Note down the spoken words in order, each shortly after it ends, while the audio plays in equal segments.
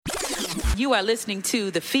You are listening to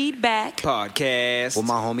The Feedback Podcast with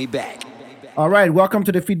my homie Back. All right, welcome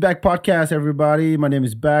to the Feedback Podcast, everybody. My name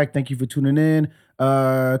is Back. Thank you for tuning in.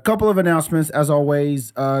 A couple of announcements, as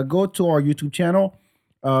always. Go to our YouTube channel,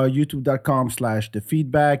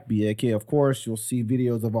 youtube.com/thefeedback, BAK, of course. You'll see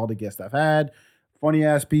videos of all the guests I've had.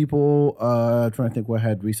 Funny-ass people. Trying to think what I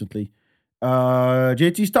had recently.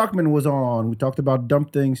 JT Stockman was on. We talked about dumb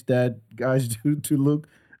things that guys do to look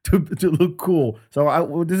cool.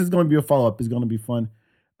 So this is going to be a follow-up. It's going to be fun.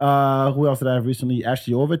 Who else did I have recently?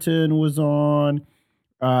 Ashley Overton was on.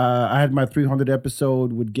 I had my 300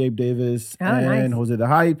 episode with Gabe Davis and Jose the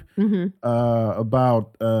Hype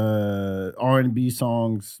about R&B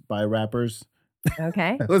songs by rappers.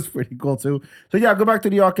 Okay. That was pretty cool too. So yeah, go back to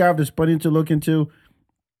the archive. There's plenty to look into.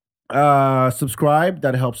 Subscribe.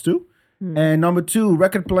 That helps too. And number 2,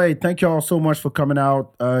 Record Play. Thank y'all so much for coming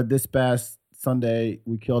out this past Sunday.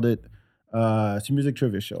 We killed it. It's a music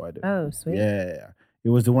trivia show I did. Oh, sweet. Yeah. It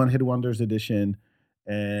was the One Hit Wonders edition,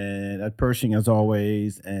 and at Pershing as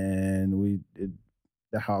always. And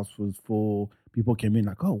the house was full. People came in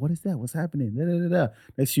like, "Oh, what is that? What's happening?" Da, da, da, da.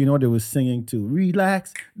 Next thing you know, they was singing to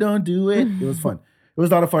 "Relax, Don't Do It." It was fun. It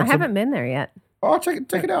was a lot of fun. I haven't been there yet. Oh, check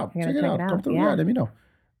it out. Check it out. Come through. Yeah. Let me know.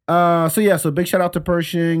 So big shout out to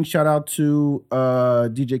Pershing. Shout out to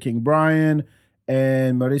DJ King Brian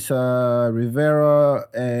and Marisa Rivera.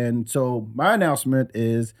 And so my announcement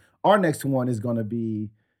is our next one is going to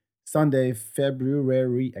be Sunday,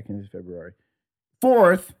 February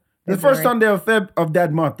 4th. The first Sunday of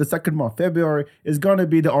that month, the second month, February, is going to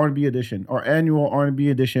be the R&B edition, our annual R&B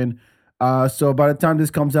edition. So by the time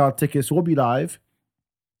this comes out, tickets will be live.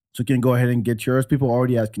 So you can go ahead and get yours. People are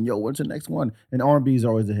already asking, "Yo, when's the next one?" And R&B is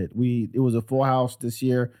always a hit. It was a full house this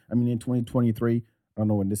year. I mean, in 2023. I don't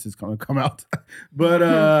know when this is going to come out. But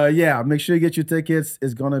yeah, make sure you get your tickets.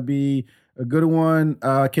 It's going to be a good one.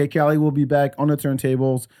 K. Cali will be back on the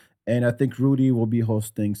turntables. And I think Rudy will be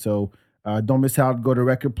hosting. So don't miss out. Go to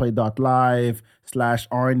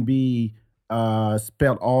recordplay.live/R&B,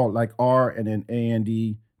 spelled all like R and then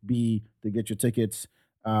ANDB to get your tickets.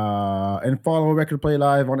 And follow Record Play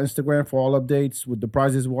Live on Instagram for all updates with the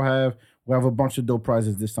prizes we'll have. We'll have a bunch of dope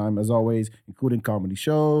prizes this time, as always, including comedy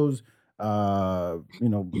shows,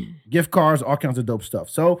 gift cards, all kinds of dope stuff.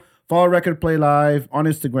 So follow Record Play Live on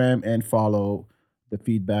Instagram and follow The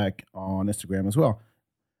Feedback on Instagram as well.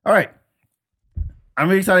 All right. I'm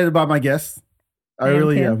really excited about my guests. I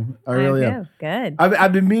really am. Good.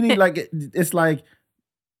 I've been meaning, like, it's like,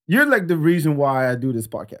 you're like the reason why I do this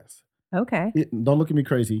podcast. Okay. Don't look at me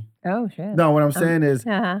crazy. Oh, shit. No, what I'm saying is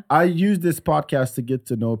I use this podcast to get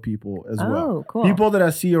to know people as well. Oh, cool. People that I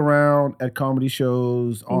see around at comedy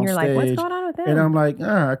shows, on and you're stage. like, what's going on with them? And I'm like,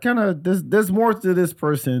 there's more to this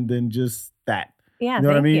person than just that. Yeah, you know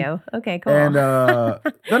what I mean? you. Okay, cool. And no,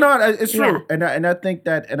 it's true. Yeah. And I think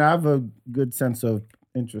that, and I have a good sense of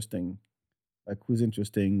interesting. Like, who's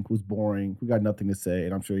interesting, who's boring, who got nothing to say,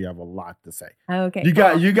 and I'm sure you have a lot to say. Okay, you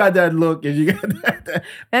got that look, and you got that.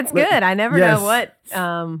 That's look. Good. I never know what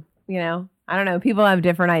I don't know. People have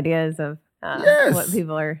different ideas of what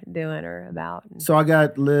people are doing or about. So I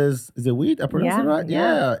got Liz. Is it Wheat? I pronounced it right?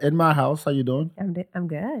 Yeah. In my house. How you doing? I'm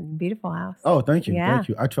good. Beautiful house. Oh, thank you. Yeah. Thank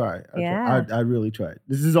you. I try. Yeah. I really tried.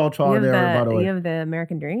 This is all trial and error, by the way. You have the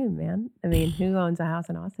American dream, man. I mean, who owns a house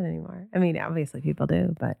in Austin anymore? I mean, obviously people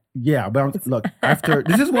do, but. Yeah, but look, after,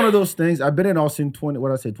 this is one of those things. I've been in Austin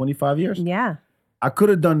 25 years? Yeah. I could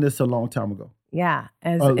have done this a long time ago. Yeah.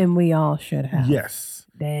 And we all should have. Yes.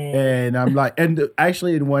 Dang. And I'm like, and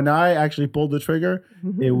when I actually pulled the trigger,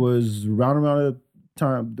 it was right around the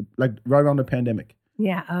time, like right around the pandemic.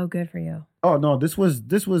 Yeah. Oh, good for you. Oh no, this was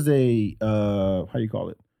a how you call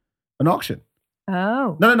it? An auction.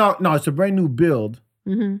 Oh. No. It's a brand new build.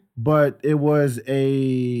 Mm-hmm. But it was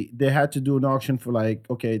they had to do an auction for like,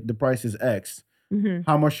 okay, the price is X. Mm-hmm.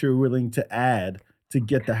 How much you're willing to add to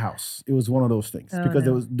get the house. It was one of those things because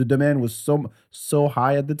the demand was so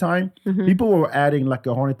high at the time. Mm-hmm. People were adding like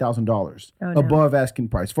 $100,000 above asking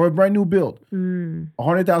price for a brand new build.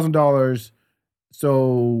 $100,000.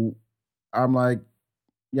 So I'm like,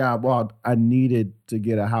 yeah, well, I needed to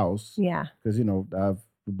get a house. Yeah, because I have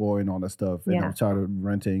the boy and all that stuff, and I'm tired of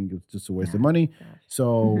renting. It's just a waste of money. Gosh.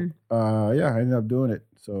 So I ended up doing it.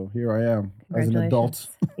 So here I am as an adult.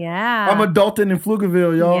 Yeah, I'm adulting in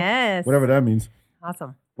Pflugerville, y'all. Yes, whatever that means.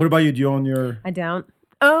 Awesome. What about you? Do you own your? I don't.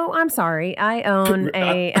 Oh, I'm sorry. I own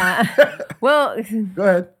a. Well, go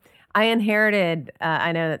ahead. I inherited.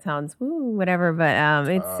 I know that sounds whatever, but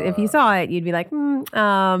it's if you saw it, you'd be like,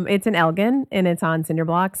 it's an Elgin and it's on cinder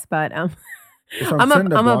blocks. But I'm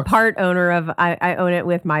a part owner of. I own it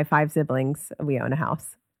with my 5 siblings. We own a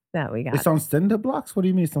house. that we got. It's on cinder blocks? What do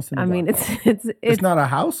you mean it's on cinder I mean, blocks? it's not a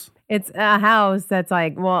house? It's a house that's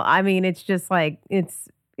like, well, I mean, it's just like, it's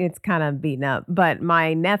kind of beaten up. But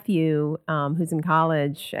my nephew, who's in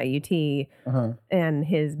college at UT, and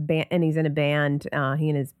his band, and he's in a band, he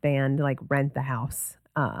and his band like rent the house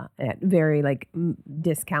at very like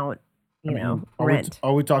discount, rent.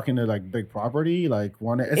 Are we talking to like big property? Like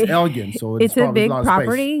it's Elgin, so it's a big a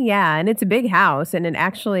property, yeah, and it's a big house, and it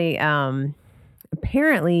actually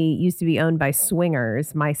apparently used to be owned by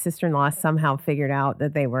swingers. My sister-in-law somehow figured out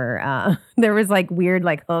that they were there was like weird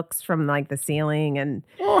like hooks from like the ceiling, and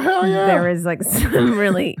oh hell yeah, there was like some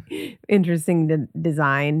really interesting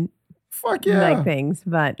design like things.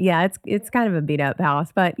 But yeah, it's kind of a beat up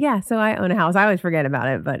house. But yeah, so I own a house. I always forget about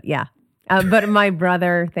it, but yeah. But my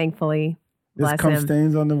brother, thankfully, there's cum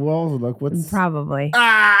stains on the walls. Like what's probably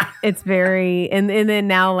it's very and then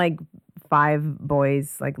now like 5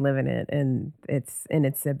 boys like live in it, and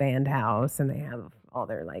it's a band house, and they have all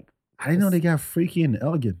their like. I didn't know they got freaky in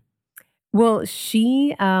Elgin. Well,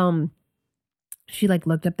 she like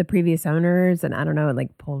looked up the previous owners, and I don't know,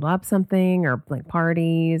 like pulled up something or like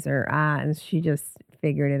parties or and she just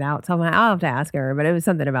figured it out. So I'll have to ask her, but it was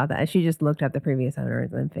something about that. She just looked up the previous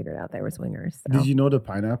owners and figured out they were swingers. So. Did you know the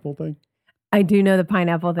pineapple thing? I do know the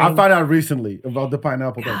pineapple thing. I found out recently about the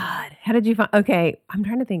pineapple thing. God, how did you find? Okay, I'm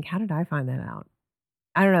trying to think. How did I find that out?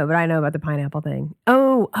 I don't know, but I know about the pineapple thing.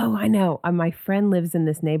 Oh, I know. My friend lives in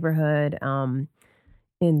this neighborhood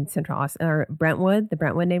in Central Austin, or Brentwood, the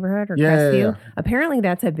Brentwood neighborhood, or Crestview. Yeah. Apparently,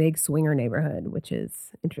 that's a big swinger neighborhood, which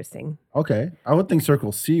is interesting. Okay, I would think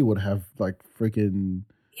Circle C would have like freaking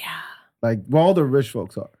like all the rich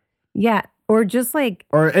folks are. Yeah, or just like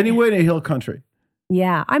or anywhere in the hill country.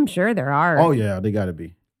 Yeah, I'm sure there are. Oh yeah, they got to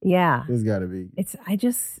be. Yeah, there's got to be. I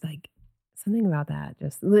just like something about that.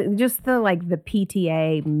 Just the like the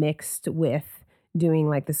PTA mixed with doing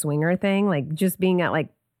like the swinger thing, like just being at like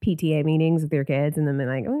PTA meetings with your kids, and then being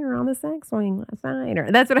like, "Oh, we were on the sex swing last night," or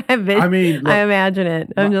that's what I've been. I mean, look, I imagine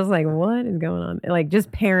it. I'm just like, what is going on? Like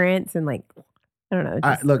just parents and like I don't know.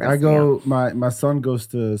 I go. My son goes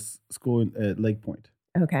to school at Lake Point.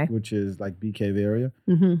 Okay, which is like Bee Cave area,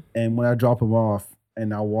 and when I drop him off.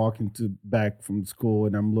 And I walk back from school,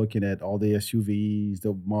 and I'm looking at all the SUVs,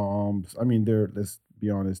 the moms. I mean, let's be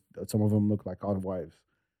honest, some of them look like hot wives.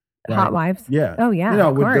 Right? Hot wives? Yeah. Oh, yeah.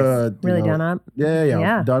 Of with course. Really done up.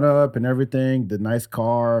 Yeah. Done up and everything. The nice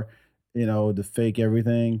car, the fake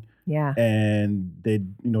everything. Yeah. And they,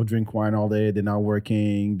 drink wine all day. They're not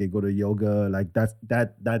working. They go to yoga. Like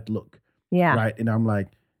that look. Yeah. Right. And I'm like,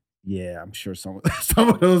 yeah, I'm sure some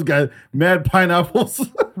of those guys, mad pineapples.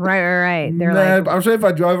 Right. They're mad, like, I'm sure if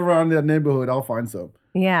I drive around that neighborhood, I'll find some.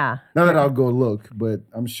 Yeah. Not that I'll go look, but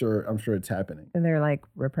I'm sure it's happening. And they're like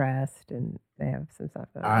repressed, and they have some stuff.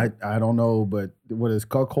 I don't know, but what is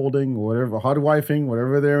cuckolding, whatever, hot wifing,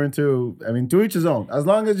 whatever they're into. I mean, to each his own. As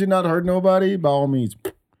long as you're not hurting nobody, by all means,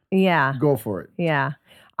 go for it. Yeah.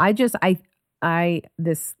 I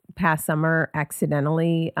this past summer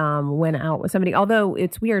accidentally went out with somebody. Although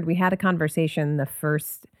it's weird, we had a conversation the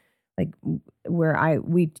first where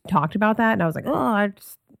we talked about that, and I was like, oh, I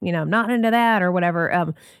just, I'm not into that or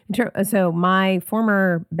whatever. So my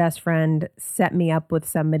former best friend set me up with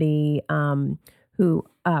somebody who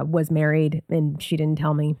was married, and she didn't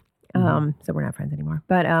tell me. So we're not friends anymore.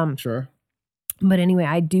 But sure. But anyway,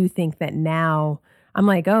 I do think that now. I'm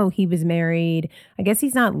like, oh, he was married. I guess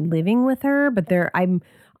he's not living with her, but I'm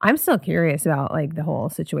still curious about like the whole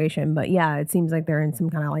situation. But yeah, it seems like they're in some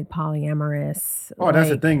kind of like polyamorous. Oh, that's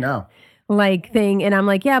a thing now. Like thing. And I'm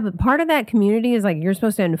like, yeah, but part of that community is like you're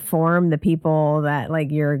supposed to inform the people that like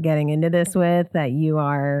you're getting into this with that you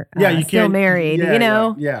are you still married,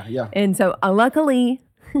 Yeah. And so luckily,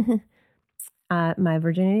 my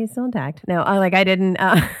virginity is still intact. No, I didn't.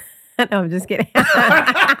 No, I'm just kidding.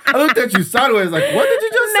 I looked at you sideways like, what did you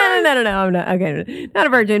just say? No. I'm not. Okay. Not a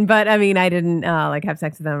virgin, but I mean, I didn't like have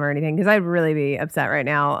sex with them or anything because I'd really be upset right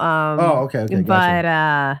now. Okay. Gotcha.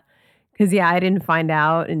 But because I didn't find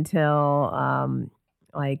out until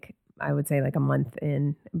like I would say like a month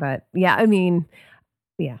in. But yeah, I mean,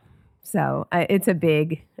 yeah. So it's a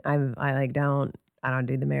big. I don't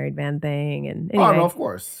do the married man thing, and anyway, no, of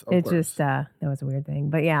course. Just that was a weird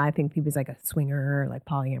thing. But yeah, I think he was like a swinger, or like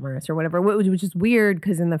polyamorous or whatever, which is weird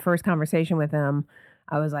because in the first conversation with him,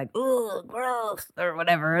 I was like, "Ugh, gross," or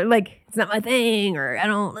whatever. Like it's not my thing, or I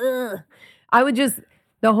don't. Ugh. I would just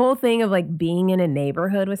the whole thing of like being in a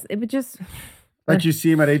neighborhood it would just. Like you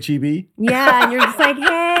see him at HEB? Yeah, and you're just like,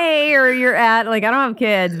 hey, or you're at, like, I don't have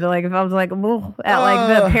kids, but like if I was like, at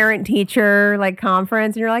like the parent teacher like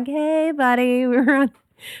conference, and you're like, hey, buddy, we were on.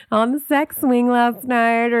 on the sex swing last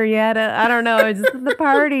night, or you had I don't know, just at the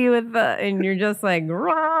party with and you're just like,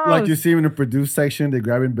 gross. Like you see in the produce section, they're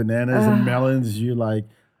grabbing bananas and melons. You're like,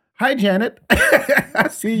 hi, Janet. I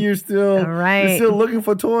see you're still looking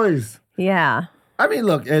for toys. Yeah. I mean,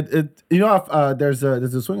 look, there's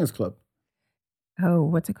a swingers club. Oh,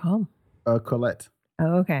 what's it called? Colette.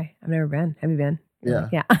 Oh, okay. I've never been. Have you been? Yeah.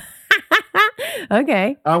 Yeah.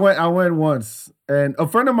 Okay. I went once, and a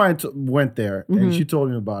friend of mine went there, and she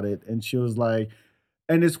told me about it, and she was like,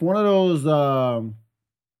 and it's one of those.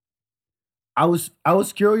 I was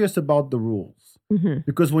curious about the rules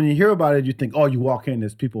because when you hear about it, you think, oh, you walk in,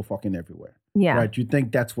 there's people fucking everywhere. Yeah. Right. You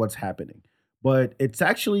think that's what's happening, but it's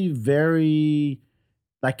actually very,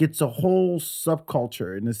 like, it's a whole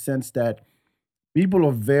subculture in the sense that people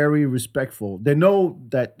are very respectful. They know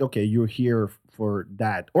that, okay, you're here for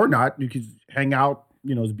that or not. You could hang out,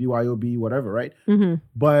 it's BYOB, whatever, right?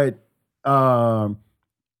 But the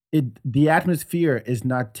atmosphere is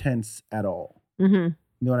not tense at all. You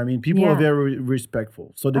know what I mean? People are very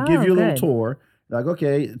respectful. So they give you a little tour. Like,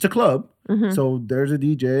 okay, it's a club. So there's a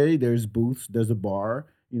DJ, there's booths, there's a bar.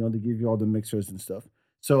 They give you all the mixers and stuff.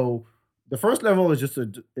 So the first level is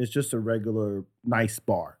just a regular nice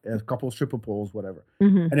bar. There's a couple of stripper poles, whatever.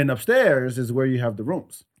 And then upstairs is where you have the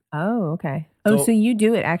rooms. Oh, okay. So you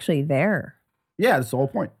do it actually there? Yeah, that's the whole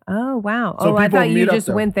point. Oh, wow. So I thought you just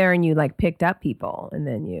there. went there and you like picked up people and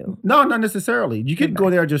then you... No, not necessarily. You could go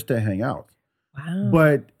there just to hang out. Wow.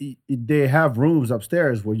 But they have rooms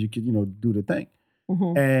upstairs where you could, do the thing.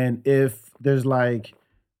 And if there's like,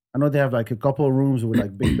 I know they have like a couple of rooms with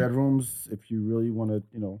like big bedrooms if you really want to,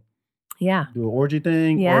 do an orgy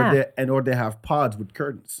thing. Yeah. Or they have pods with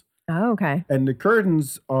curtains. Oh, okay. And the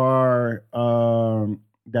curtains are,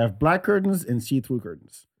 they have black curtains and see-through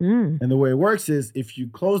curtains. And the way it works is if you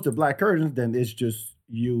close the black curtains, then it's just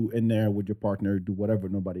you in there with your partner, do whatever,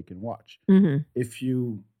 nobody can watch. If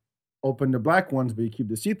you open the black ones, but you keep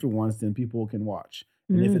the see-through ones, then people can watch.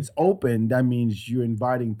 And if it's open, that means you're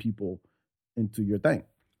inviting people into your thing.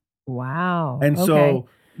 Wow. And so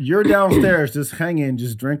you're downstairs just hanging,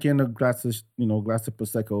 just drinking a glass of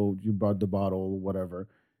Prosecco. You brought the bottle or whatever.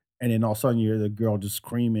 And then all of a sudden you're the girl just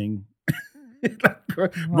screaming,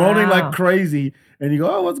 moaning like crazy. And you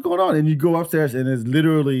go, oh, what's going on? And you go upstairs and it's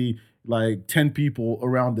literally like 10 people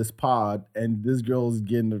around this pod. And this girl's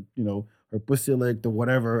getting, her pussy licked or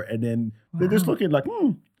whatever. And then they're just looking like,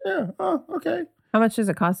 okay. How much does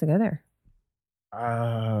it cost to go there?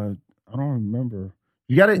 I don't remember.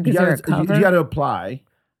 You gotta apply.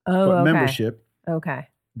 Oh, membership. Okay.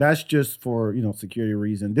 That's just for security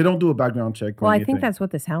reason. They don't do a background check. Well, I think that's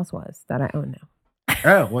what this house was that I own now.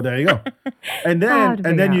 Oh, well, there you go. And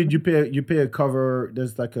then you pay a cover.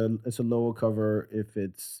 There's like it's a lower cover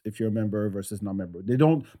if you're a member versus not member. They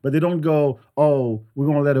don't go, oh, we're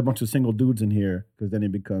gonna let a bunch of single dudes in here because then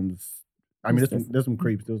it becomes. I mean, there's some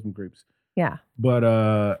creeps. Yeah. But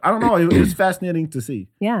I don't know. It's fascinating to see.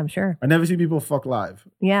 Yeah, I'm sure. I never see people fuck live.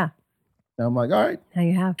 Yeah. And I'm like, all right. Now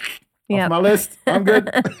you have. Off my list. I'm good.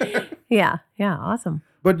 Yeah. Awesome.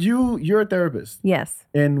 But you're a therapist. Yes.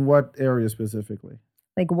 In what area specifically?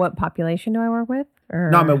 Like what population do I work with? Or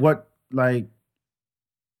no, I mean what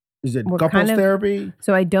is it couples therapy?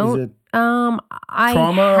 So I don't I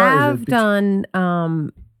trauma?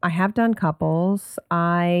 have done couples.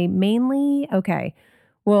 I mainly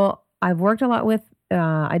I've worked a lot with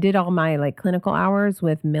I did all my like clinical hours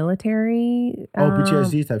with military.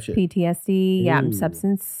 PTSD type shit. PTSD, yeah,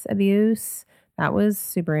 substance abuse. That was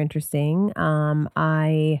super interesting.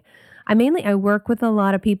 I work with a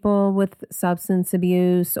lot of people with substance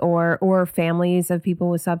abuse or families of people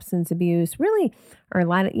with substance abuse. Really, or a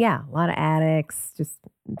lot of addicts, just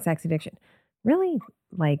sex addiction. Really,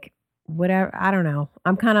 like whatever. I don't know.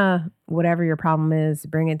 I'm kind of whatever your problem is,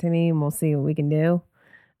 bring it to me, and we'll see what we can do.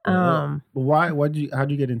 How'd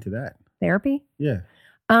you get into that? Therapy? Yeah.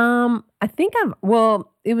 I think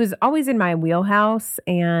it was always in my wheelhouse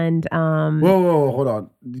and Whoa, hold on.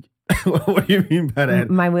 What do you mean by that?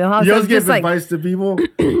 My wheelhouse. You always give advice to people?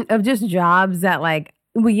 Of just jobs that I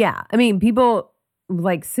mean, people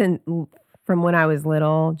like from when I was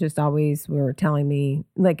little, just always were telling me,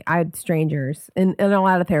 like, I had strangers, and a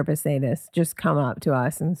lot of therapists say this, just come up to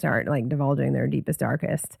us and start like divulging their deepest,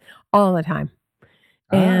 darkest all the time.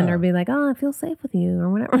 And or be like, oh, I feel safe with you or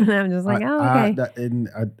whatever. And I'm just like, okay.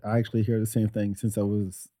 I actually hear the same thing since I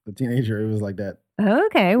was a teenager. It was like that.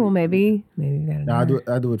 Okay, well maybe you got to. No,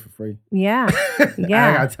 I do it for free. Yeah, yeah.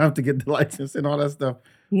 I got time to get the license and all that stuff.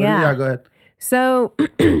 Yeah, go ahead. So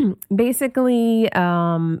basically,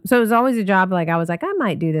 so it was always a job. Like I was like, I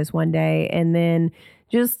might do this one day, and then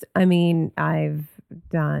I've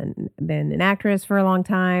been an actress for a long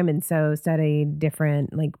time, and so studied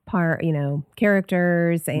different like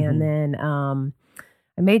characters, and then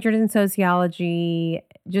I majored in sociology.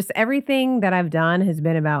 Just everything that I've done has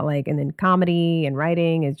been about like, and then comedy and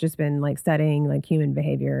writing has just been like studying like human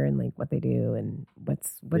behavior and like what they do and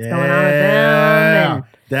what's going on with them. And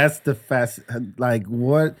that's the like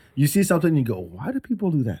what you see something you go, why do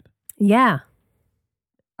people do that? Yeah.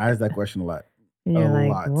 I ask that question a lot. And you're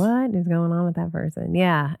like, what is going on with that person?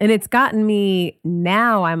 Yeah. And it's gotten me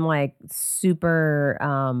now, I'm like super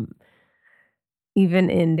even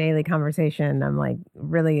in daily conversation, I'm like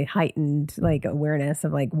really heightened like awareness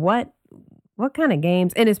of like what kind of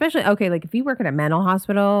games, and especially, okay, like if you work at a mental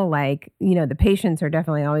hospital, like, you know, the patients are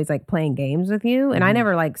definitely always like playing games with you. And I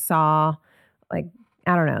never like saw like,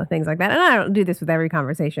 I don't know, things like that. And I don't do this with every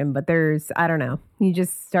conversation, but there's, I don't know, you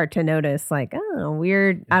just start to notice like, oh,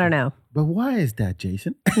 weird. I don't know. But why is that,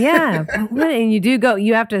 Jason? Yeah. And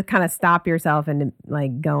you have to kind of stop yourself and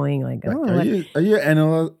like going like, oh. Are you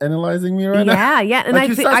analyzing me right now? Yeah. And like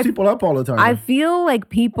you size people up all the time. I feel like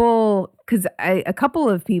people, because a couple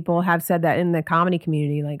of people have said that in the comedy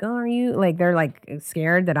community, like, oh, are you, like, they're like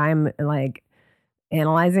scared that I'm like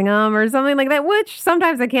analyzing them or something like that, which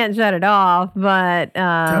sometimes I can't shut it off. But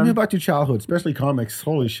tell me about your childhood, especially comics.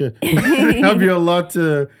 Holy shit. That'd be a lot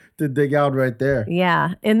to dig out right there.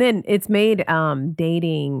 Yeah. And then it's made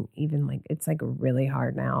dating even like, it's like really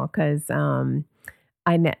hard now because and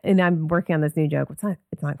I'm working on this new joke.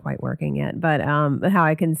 It's not quite working yet, but how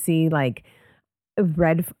I can see like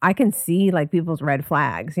I can see like people's red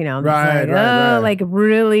flags, you know, right. Like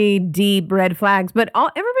really deep red flags, but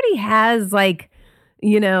everybody has like,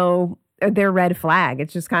 you know, their red flag.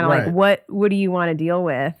 It's just kind of like, what do you want to deal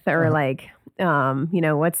with? Or like, you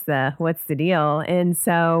know, what's the deal? And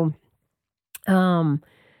so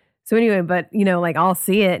anyway, but you know, like I'll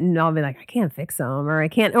see it and I'll be like, I can't fix them, or I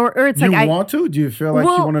can't, or it's you like, want to? Do you feel like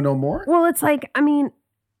you want to know more? Well, it's like, I mean,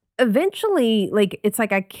 eventually, like, it's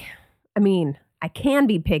like, I can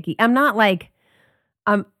be picky. I'm not like,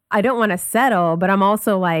 I don't want to settle, but I'm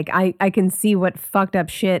also like, I can see what fucked up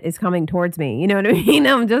shit is coming towards me. You know what I mean?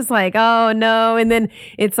 I'm just like, oh no. And then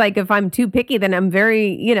it's like, if I'm too picky, then I'm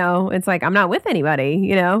very, you know, it's like, I'm not with anybody,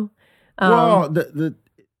 you know? Well,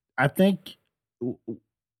 I think, how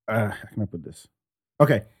can I put this?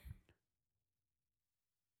 Okay.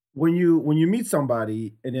 When you meet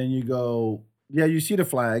somebody and then you go, yeah, you see the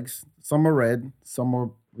flags. Some are red, some are,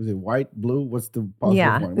 was it white, blue? What's the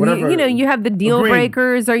positive one? Whatever. You know, you have the deal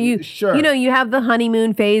breakers, or you, sure. You know, you have the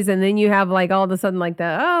honeymoon phase, and then you have like all of a sudden like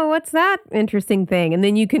what's that interesting thing? And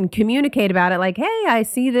then you can communicate about it like, hey, I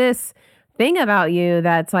see this thing about you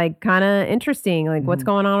that's like kind of interesting. Like, what's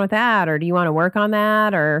going on with that? Or do you want to work on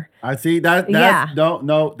that? Or I see that.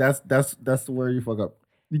 No, that's where you fuck up.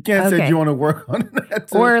 You can't say you want to work on that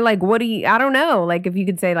too. Or like, what do you, I don't know. Like if you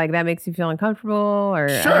could say like, that makes you feel uncomfortable, or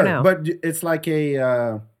sure, I don't know. But it's like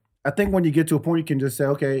I think when you get to a point, you can just say,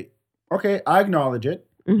 okay, I acknowledge it.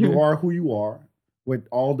 You are who you are with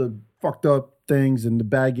all the fucked up things and the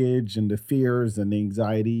baggage and the fears and the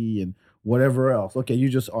anxiety and whatever else. Okay, you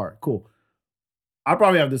just are. Cool. I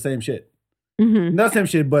probably have the same shit. Not the same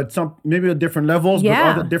shit, but maybe at different levels, but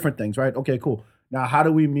other different things, right? Okay, cool. Now, how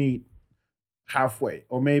do we meet halfway?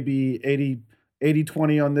 Or maybe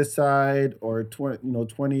 80-20 on this side, or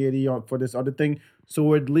 20-80 for this other thing.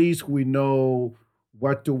 So at least we know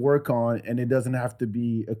what to work on, and it doesn't have to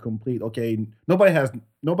be a complete, okay, nobody has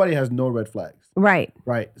no red flags. Right.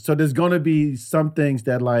 So there's going to be some things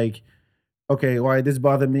that like, okay, why this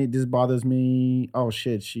bothers me. Oh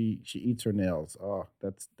shit, she eats her nails. Oh,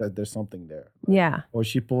 there's something there. Right? Yeah. Or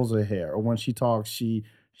she pulls her hair, or when she talks, she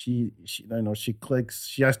clicks.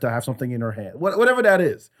 She has to have something in her hand. Whatever that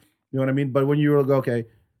is. You know what I mean? But when you go, okay,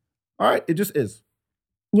 all right, it just is.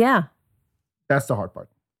 Yeah. That's the hard part.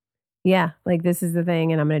 Yeah, like this is the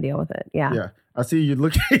thing, and I'm going to deal with it. Yeah. Yeah. I see you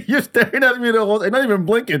looking. You're staring at me the whole time, not even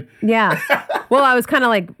blinking. Yeah. Well, I was kind of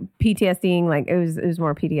like PTSDing. Like it was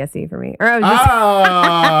more PTSD for me. Or I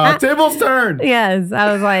was just tables turn. Yes,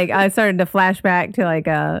 I was like, I started to flash back to like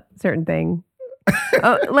a certain thing.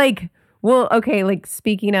 Like, well, okay. Like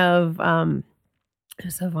speaking of, it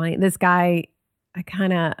was so funny. This guy, I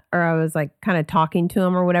was like kind of talking to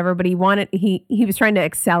him or whatever, but he was trying to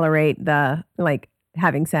accelerate the like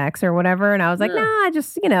having sex or whatever. And I was like, nah, I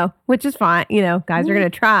just, which is fine. Guys are going to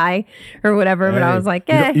try or whatever. Hey, but I was like,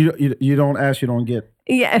 you don't ask, you don't get.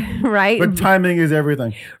 Yeah. Right. But timing is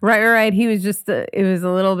everything. Right. He was just, it was a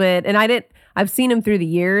little bit, and I've seen him through the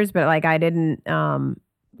years, but like, I didn't,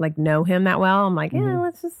 like know him that well. I'm like, yeah,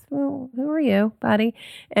 let's just, well, who are you, buddy?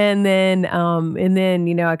 And then,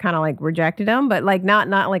 you know, I kind of like rejected him, but like not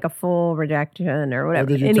like a full rejection or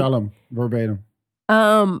whatever. What did you tell him verbatim?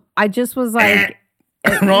 I just was like,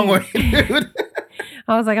 wrong way, dude.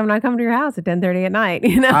 I was like, I'm not coming to your house at 10:30 at night,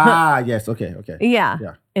 you know? Yes. Okay. Yeah.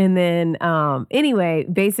 Yeah. And then, anyway,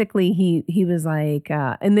 basically he was like,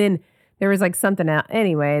 and then there was like something else.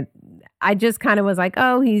 Anyway, I just kind of was like,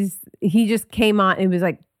 oh, he just came on. It was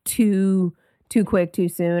like too quick, too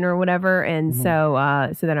soon or whatever. And so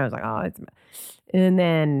then I was like, oh, and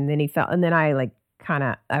then he felt, and then I like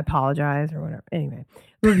I apologized or whatever. Anyway,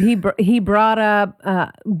 he brought up,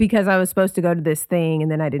 because I was supposed to go to this thing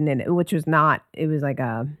and then I didn't, which was not, it was like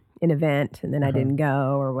an event and then I didn't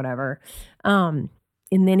go or whatever. And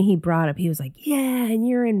then he brought up, he was like, yeah, and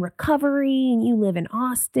you're in recovery and you live in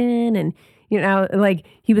Austin. And, you know, like,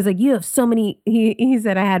 he was like, you have so many, he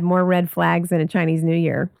said I had more red flags than a Chinese New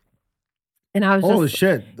Year. And I was holy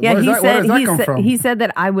shit. Yeah, where does that come from? He said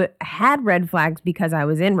that I had red flags because I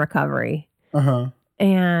was in recovery.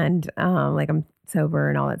 And, like, I'm sober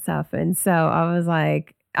and all that stuff. And so I was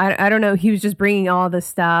like, I don't know. He was just bringing all this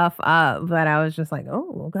stuff up, but I was just like,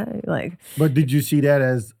 oh, okay. Like, but did you see that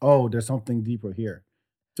as, oh, there's something deeper here?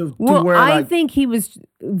 I think he was,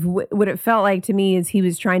 what it felt like to me is he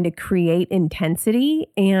was trying to create intensity.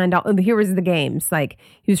 And here was the games. Like,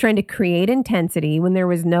 he was trying to create intensity when there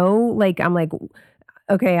was no, like, I'm like,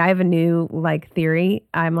 okay, I have a new, like, theory.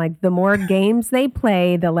 I'm like, the more games they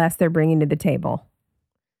play, the less they're bringing to the table.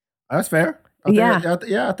 That's fair. I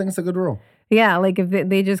think it's a good rule. Yeah, like if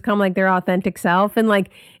they just come like their authentic self, and like,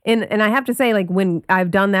 and I have to say, like, when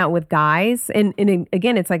I've done that with guys, and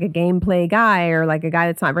again, it's like a gameplay guy or like a guy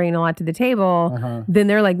that's not bringing a lot to the table, then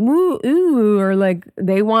they're like, ooh, or like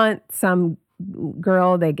they want some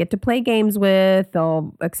girl they get to play games with.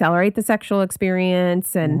 They'll accelerate the sexual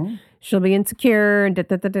experience, and she'll be insecure, and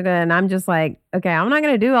and I'm just like, okay, I'm not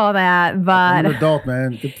gonna do all that, but I'm an adult,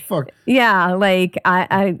 man. Get the fuck. Yeah, like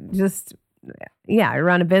I just. Yeah, I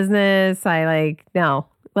run a business. I like, no,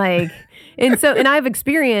 like, and so, and I've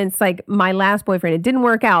experienced like my last boyfriend, it didn't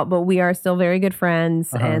work out, but we are still very good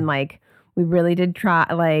friends. And like, we really did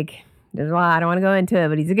try, like, there's a lot, I don't want to go into it,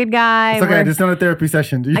 but he's a good guy. It's okay. It's not a therapy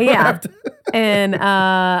session. You don't have to. And,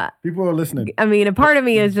 people are listening. I mean, a part of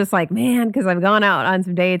me is just like, man, cause I've gone out on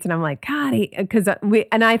some dates and I'm like, God,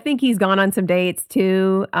 and I think he's gone on some dates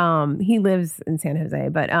too. He lives in San Jose,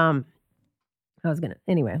 but,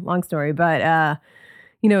 anyway, long story, but,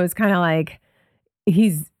 you know, it's kind of like,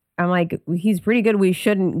 I'm like, he's pretty good. We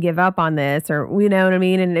shouldn't give up on this, or, you know what I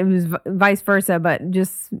mean? And it was vice versa, but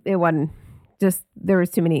it wasn't just, there was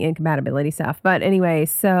too many incompatibility stuff. But anyway,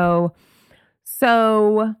 so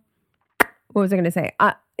what was I going to say?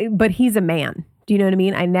 But he's a man. Do you know what I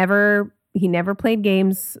mean? He never played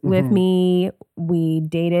games with me. We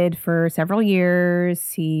dated for several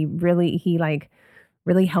years. He really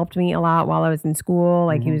helped me a lot while I was in school.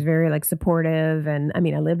 Like, he was very like supportive, and I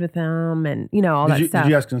mean, I lived with him, and you know, all that stuff. Did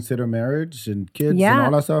you guys consider marriage and kids and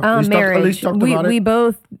all that stuff? Marriage. At least talked about it? We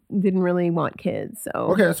both didn't really want kids, so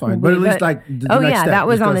okay, that's fine. But at least like the next step. That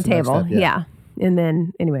was on the table. Yeah. And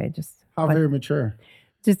then anyway, just how very mature.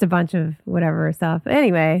 Just a bunch of whatever stuff.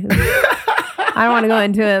 Anyway, I don't want to go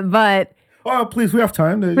into it, but. Oh, please, we have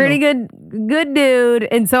time. Pretty good dude.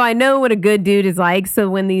 And so I know what a good dude is like. So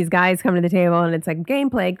when these guys come to the table and it's like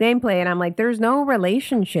gameplay, and I'm like, there's no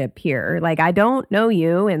relationship here. Like, I don't know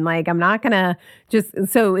you. And like, I'm not going to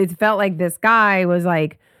so it felt like this guy was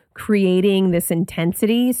like creating this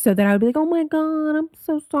intensity so that I would be like, oh my God, I'm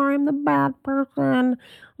so sorry. I'm the bad person.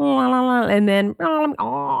 La, la, la. And then,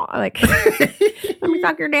 like, let me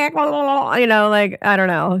suck your dick. You know, like, I don't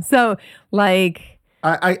know. So like,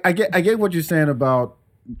 I get what you're saying about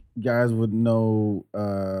guys with no.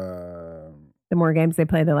 The more games they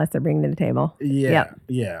play, the less they're bringing to the table. Yeah,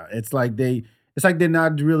 yeah. It's like they're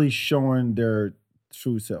not really showing their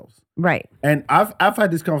true selves. Right. And I've had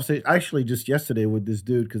this conversation actually just yesterday with this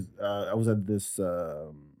dude because I was at this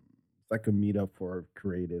like a meetup for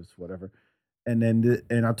creatives, whatever. And then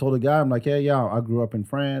and I told the guy, I'm like, hey, I grew up in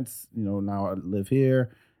France. You know, now I live here.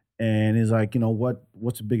 And he's like, you know,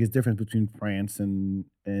 what's the biggest difference between France and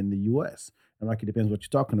the U.S.? And like, it depends what you're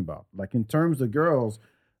talking about. Like, in terms of girls,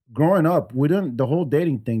 growing up, the whole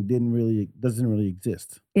dating thing doesn't really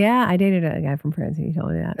exist. Yeah, I dated a guy from France. He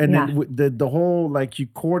told me that. And then the whole, like, you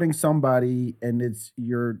courting somebody and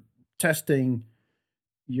you're testing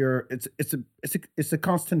it's a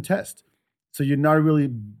constant test. So you're not really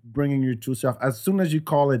bringing your true self. As soon as you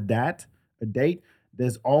call it that, a date,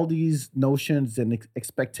 there's all these notions and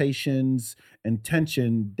expectations and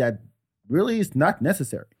tension that really is not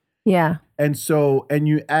necessary. Yeah. And so, and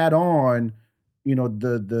you add on, you know,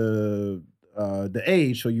 the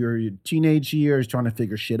age. So your teenage years trying to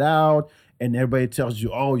figure shit out, and everybody tells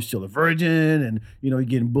you, oh, you're still a virgin, and you know, you're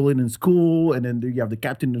getting bullied in school, and then you have the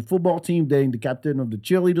captain of the football team dating the captain of the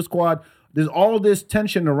cheerleader squad. There's all this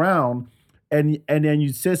tension around, and then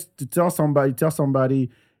you tell somebody,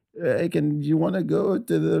 hey, can you want to go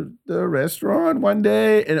to the restaurant one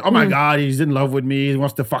day? And oh my God, he's in love with me. He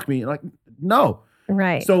wants to fuck me. Like, no.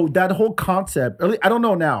 Right. So that whole concept, I don't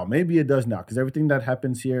know now. Maybe it does now, because everything that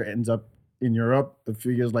happens here ends up in Europe a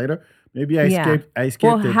few years later. Maybe I escaped.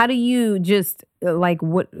 Well, it. how do you just like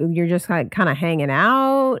what you're just kind of hanging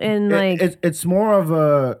out and like it's more of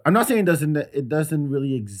a. I'm not saying it doesn't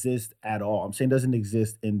really exist at all. I'm saying it doesn't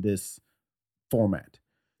exist in this format.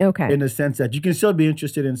 Okay. In the sense that you can still be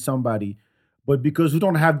interested in somebody, but because we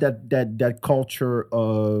don't have that culture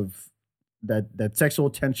of that sexual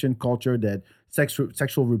tension culture, that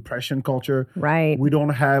sexual repression culture. Right. We don't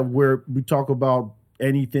have where we talk about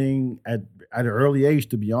anything at an early age,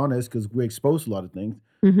 to be honest, because we're exposed to a lot of things.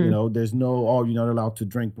 You know, there's no, oh, you're not allowed to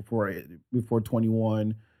drink before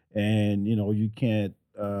 21, and you know, you can't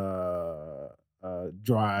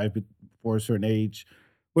drive before a certain age.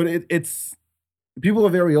 But it's people are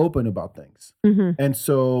very open about things, and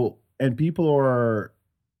so people are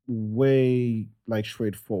way like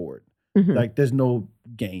straightforward. Like there's no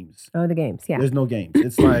games. Oh, the games, yeah. There's no games.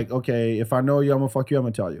 It's like, okay, if I know you, I'm gonna fuck you. I'm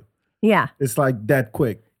gonna tell you. Yeah. It's like that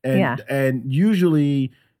quick. And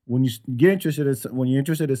usually when you're interested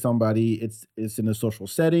in somebody, it's in a social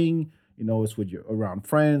setting. You know, it's with your around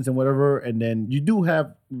friends and whatever. And then you do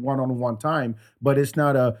have one-on-one time, but it's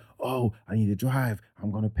not oh, I need to drive.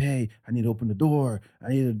 I'm gonna pay. I need to open the door. I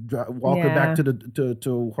need to walk her back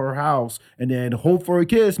to her house, and then hope for a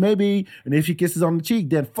kiss, maybe. And if she kisses on the cheek,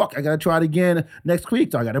 then fuck, I gotta try it again next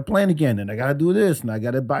week. So I gotta plan again, and I gotta do this, and I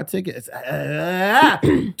gotta buy tickets.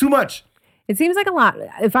 Too much. It seems like a lot.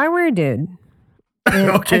 If I were a dude.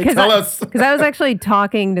 Okay, tell us. Because I was actually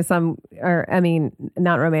talking to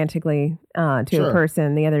not romantically, to a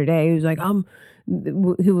person the other day who's like,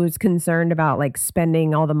 who was concerned about like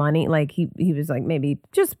spending all the money. Like he was like maybe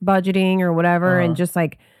just budgeting or whatever, and just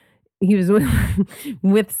like he was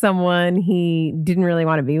with someone he didn't really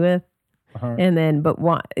want to be with. And then,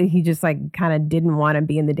 he just like kind of didn't want to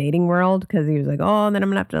be in the dating world because he was like, oh, and then I'm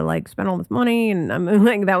gonna have to like spend all this money, and I'm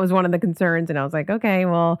like, that was one of the concerns. And I was like, okay,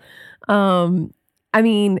 well, I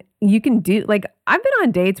mean, you can do like I've been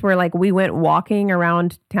on dates where like we went walking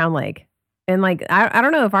around Town Lake, and like I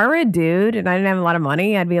don't know, if I were a dude and I didn't have a lot of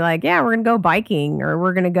money, I'd be like, yeah, we're gonna go biking, or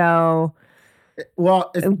we're gonna go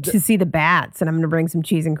to see the bats, and I'm gonna bring some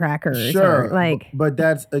cheese and crackers. Sure, but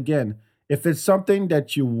that's again. If it's something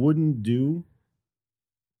that you wouldn't do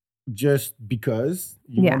just because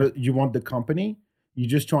you want the company, you're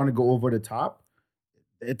just trying to go over the top,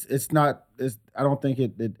 it's not. I don't think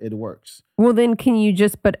it works. Well, then can you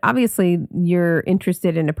just? But obviously, you're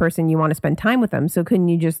interested in a person. You want to spend time with them. So can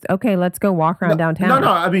you just? Okay, let's go walk around downtown.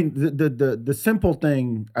 No. I mean, the simple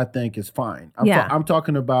thing I think is fine. I'm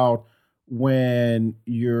talking about when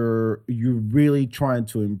you're really trying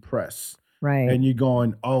to impress. Right. And you're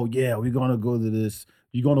going, oh, yeah, we're going to go to this.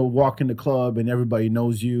 You're going to walk in the club and everybody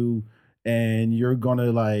knows you, and you're going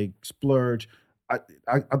to like splurge.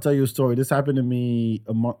 I'll tell you a story. This happened to me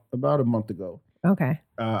about a month ago. Okay.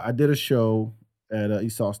 I did a show at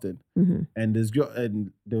East Austin, and this girl,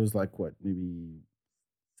 and there was like, maybe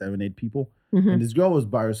 7-8 people. And this girl was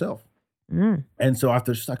by herself. And so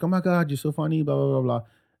after, she's like, oh my God, you're so funny, blah, blah, blah, blah.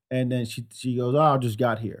 And then she goes, oh, I just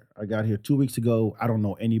got here. I got here 2 weeks ago. I don't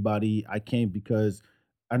know anybody. I came because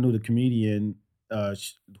I knew the comedian who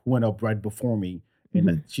went up right before me.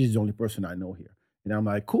 And she's the only person I know here. And I'm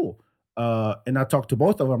like, cool. And I talked to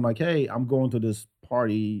both of them. I'm like, hey, I'm going to this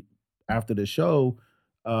party after the show.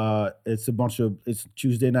 It's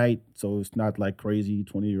Tuesday night, so it's not like crazy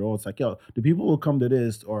 20-year-olds. Like, yo, the people who come to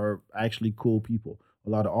this are actually cool people. A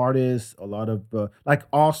lot of artists, a lot of, like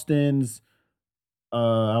Austin's,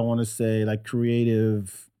 I want to say like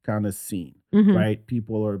creative kind of scene, right?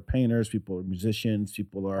 People are painters, people are musicians,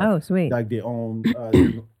 people are sweet. Like they own,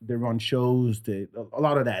 they run shows, a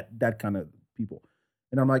lot of that kind of people.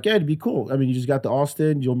 And I'm like, yeah, it'd be cool. I mean, you just got to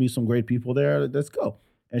Austin, you'll meet some great people there. Let's go.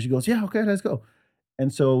 And she goes, yeah, okay, let's go.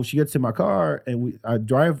 And so she gets in my car, and I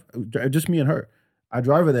drive, just me and her. I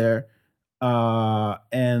drive her there,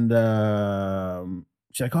 and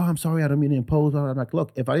she's like, oh, I'm sorry, I don't mean to impose. I'm like,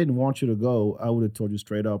 look, if I didn't want you to go, I would have told you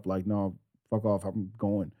straight up, like, no, fuck off, I'm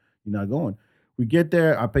going. You're not going. We get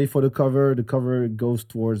there, I pay for the cover. The cover goes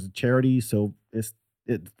towards the charity, so it's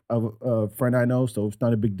a friend I know, so it's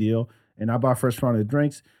not a big deal. And I buy first round of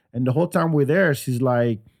drinks. And the whole time we're there, she's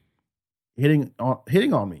like, hitting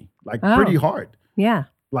on me like pretty hard. Yeah.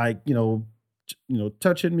 Like,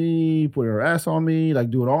 touching me, putting her ass on me, like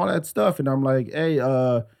doing all that stuff. And I'm like, hey,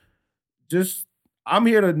 I'm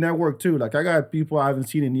here to network too. Like I got people I haven't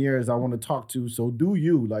seen in years I want to talk to. So do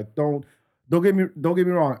you. Like don't get me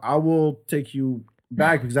wrong. I will take you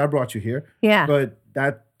back because I brought you here. Yeah. But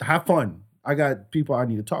have fun. I got people I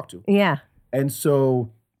need to talk to. Yeah. And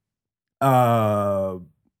so and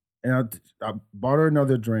I bought her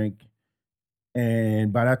another drink.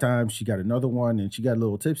 And by that time, she got another one and she got a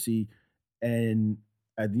little tipsy. And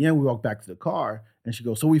at the end, we walked back to the car and she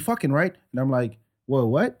goes, so we fucking, right? And I'm like, well,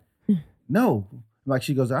 what? No. Like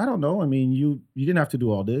she goes, I don't know. I mean, you didn't have to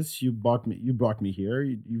do all this. You brought me here.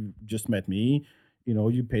 You just met me.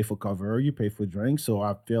 You pay for cover, you pay for drinks. So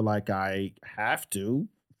I feel like I have to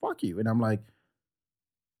fuck you. And I'm like,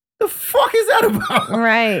 the fuck is that about?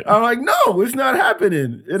 Right. I'm like, no, it's not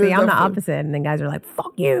happening. See, I'm the opposite. And then guys are like,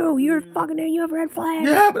 fuck you. You're fucking, you have red flags.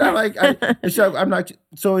 Yeah, but I'm like, I'm like,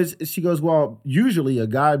 so she goes, well, usually a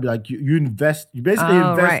guy be like, you basically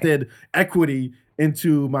invested equity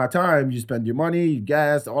into my time. You spend your money,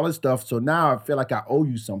 gas, all this stuff. So now I feel like I owe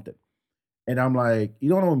you something. And I'm like, you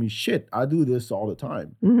don't owe me shit. I do this all the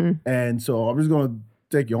time. Mm-hmm. And so I'm just going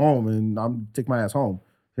to take you home and I'm take my ass home.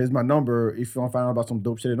 Here's my number. If you want to find out about some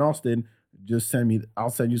dope shit in Austin, just I'll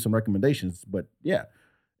send you some recommendations. But yeah.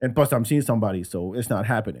 And plus I'm seeing somebody, so it's not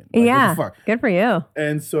happening. Like, yeah. What the fuck? Good for you.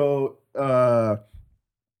 And so she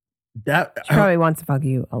probably wants to fuck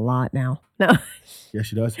you a lot now. No. Yeah,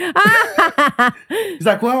 she does. He's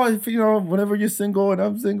like, well, if, whenever you're single and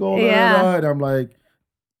I'm single, and I'm like,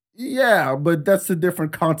 yeah, but that's a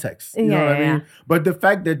different context. You know what I mean? But the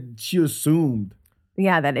fact that she assumed.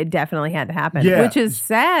 Yeah, that it definitely had to happen, which is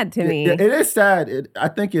sad to me. It is sad. I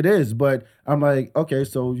think it is, but I'm like, okay,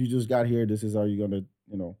 so you just got here. This is how you're going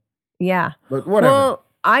to, Yeah. But whatever. Well,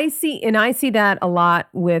 I see that a lot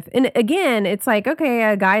with, and again, it's like, okay,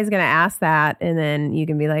 a guy's going to ask that, and then you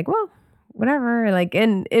can be like, well, whatever. Like,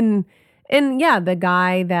 and yeah, the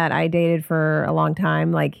guy that I dated for a long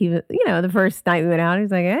time, like he was, the first night we went out, he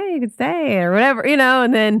was like, hey, you could stay or whatever,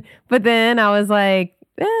 but then I was like,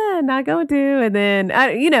 not going to. And then,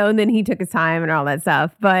 and then he took his time and all that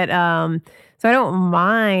stuff. But, so I don't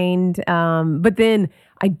mind. But then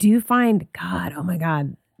I do find, God, oh my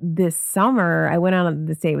God, this summer I went on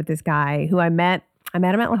this date with this guy who I met him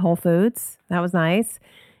at Whole Foods. That was nice.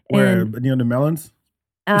 Where, near the melons?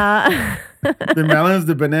 The melons,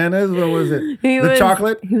 the bananas, what was it?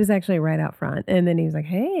 Chocolate? He was actually right out front. And then he was like,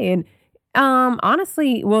 hey, and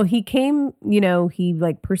honestly, well, he came, he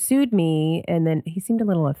like pursued me, and then he seemed a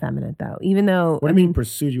little effeminate though, even though. What do you mean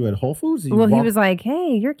pursued you at Whole Foods? He was like,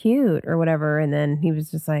 hey, you're cute or whatever. And then he was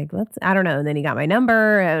just like, I don't know. And then he got my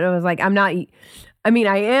number, and I was like, I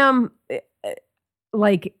am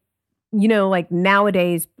like, like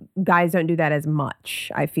nowadays guys don't do that as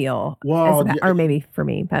much, I feel. Well, or maybe for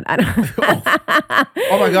me, but I don't.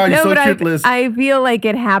 Oh my God, you're so toothless. I feel like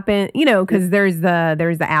it happened, because there's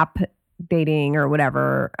the app dating or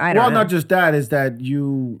whatever. I don't know. Not just that, is that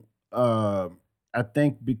you I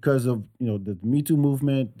think because of the Me Too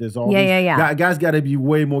movement, there's all guys got to be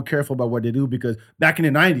way more careful about what they do, because back in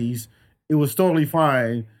the 90s it was totally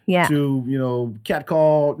fine to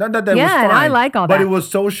catcall. Not that was fine, and I like all that, but it was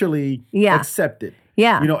socially accepted.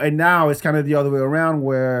 Yeah, and now it's kind of the other way around,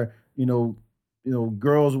 where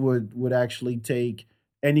girls would actually take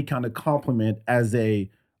any kind of compliment as I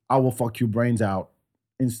will fuck your brains out,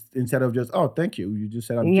 instead of just, oh, thank you. You just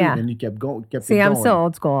said I'm cute, and you kept going. I'm still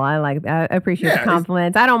old school. I appreciate the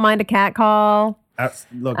compliments. I don't mind a cat call.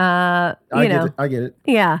 Look, I get it.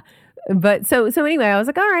 Yeah. But so anyway, I was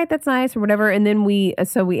like, all right, that's nice or whatever. And then we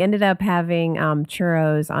ended up having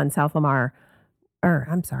churros on South Lamar.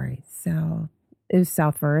 It was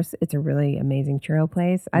South First. It's a really amazing churro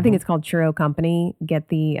place. I think it's called Churro Company. Get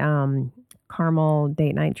the caramel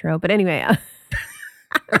date night churro. But anyway,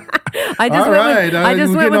 I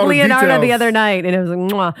just went with Leonardo the other night, and it was like,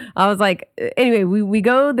 mwah. I was like, anyway, we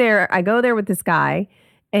go there. I go there with this guy,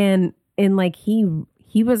 and like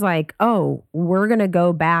he was like, oh, we're gonna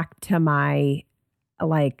go back to my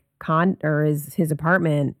like his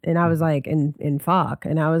apartment, and I was like, and fuck,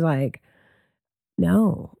 and I was like,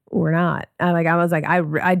 no, we're not. I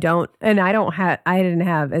didn't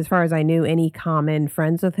have, as far as I knew, any common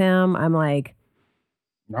friends with him. I'm like,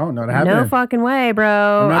 No, not happening. No fucking way,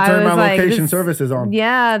 bro. I'm not turning my like, location services on.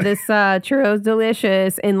 Yeah, this churro's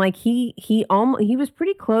delicious, and like he was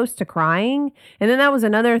pretty close to crying. And then that was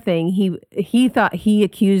another thing. He thought he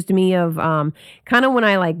accused me of kind of when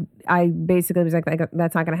I basically was like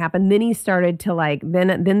that's not gonna happen. Then he started to like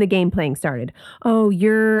then the game playing started. Oh,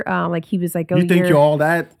 you're like he was like, oh, you think you're all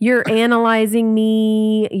that? You're analyzing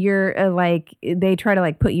me. You're like they try to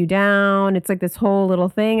like put you down. It's like this whole little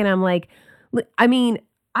thing, and I'm like, I mean.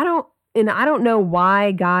 I don't know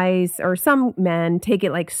why guys or some men take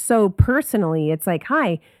it like so personally. It's like,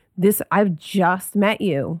 hi, I've just met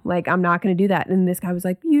you. Like, I'm not going to do that. And this guy was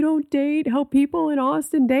like, you don't date how people in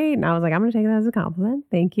Austin date. And I was like, I'm going to take that as a compliment.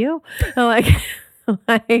 Thank you. I'm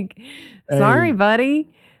like, sorry, buddy.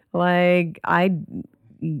 Like, I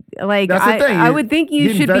would think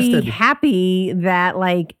you should be happy that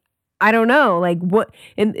like, I don't know, like what,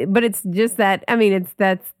 but it's just that, I mean, it's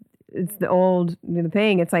the old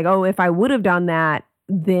thing. It's like, oh, if I would have done that,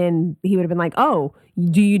 then he would have been like, oh,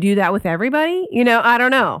 do you do that with everybody? I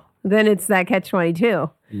don't know. Then it's that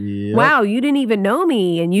catch-22. Yep. Wow, you didn't even know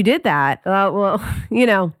me and you did that. Well,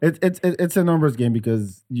 It's a numbers game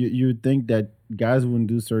because you think that guys wouldn't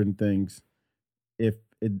do certain things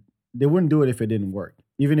they wouldn't do it if it didn't work,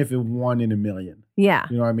 even if it 1 in a million. Yeah.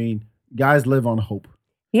 You know what I mean? Guys live on hope.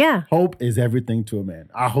 Yeah. Hope is everything to a man.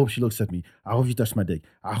 I hope she looks at me. I hope she touched my dick.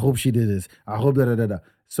 I hope she did this. I hope da-da-da-da.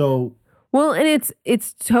 So... Well, and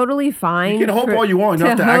it's totally fine. You can hope all you want. You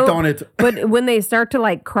don't have to act on it. But when they start to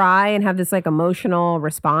like cry and have this like emotional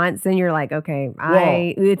response, then you're like, okay,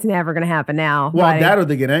 it's never going to happen now. Well, that or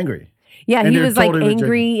they get angry. Yeah, he was like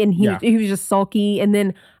angry and he was just sulky. And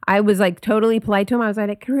then I was like totally polite to him. I was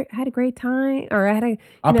like, I had a great time. Or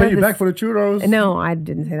I'll pay you back for the churros. No, I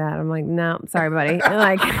didn't say that. I'm like, no, sorry, buddy.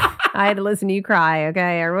 Like, I had to listen to you cry,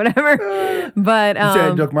 okay, or whatever. But you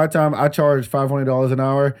said, look, my time, I charge $500 an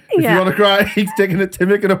hour. If you want to cry, he's taking it to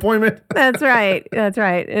make an appointment. That's right. That's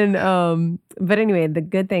right. And but anyway, the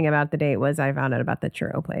good thing about the date was I found out about the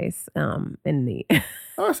churro place. In the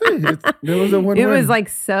I see. There was a win-win. It was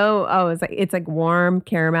like it's like warm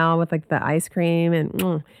caramel with like the ice cream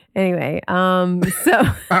and anyway. So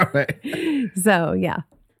all right. So yeah.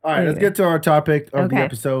 All right. Anyway. Let's get to our topic of the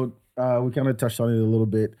episode. We kind of touched on it a little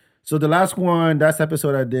bit. So the last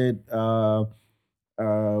episode I did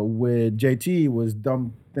with JT was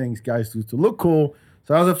dumb things guys do to look cool.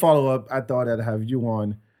 So as a follow up, I thought I'd have you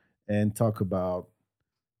on and talk about,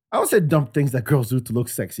 I would say dumb things that girls do to look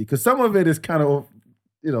sexy. Because some of it is kind of,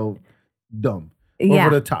 dumb. Over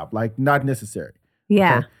the top. Like not necessary.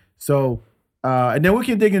 Yeah. Okay? So, and then we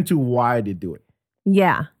can dig into why they do it.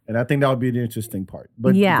 Yeah. And I think that would be the interesting part.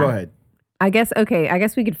 But go ahead. I guess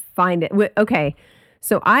we could find it. Okay.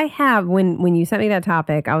 So I have, when you sent me that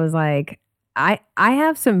topic, I was like, I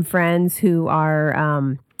have some friends who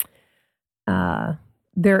are,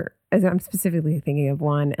 as I'm specifically thinking of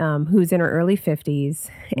one who's in her early 50s,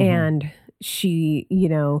 and she,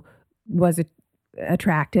 was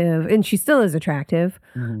attractive, and she still is attractive,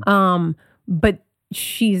 but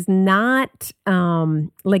she's not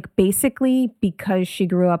like basically because she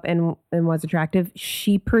grew up and was attractive,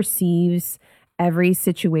 she perceives every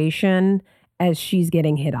situation as she's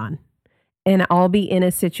getting hit on. And I'll be in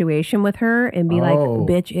a situation with her and be like,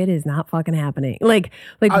 bitch, it is not fucking happening.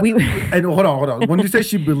 And hold on. When you say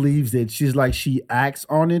she believes it, she's like, she acts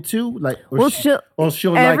on it too? Like,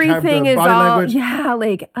 she'll everything like have the body language? Yeah,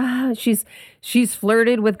 like, she's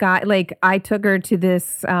flirted with guys. Like, I took her to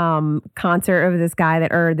this concert of this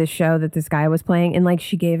guy this show that this guy was playing, and like,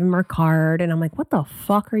 she gave him her card, and I'm like, what the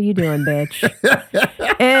fuck are you doing, bitch?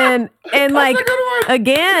 and like,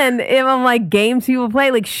 again, if I'm like, games people play,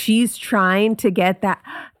 like, she's trying to get that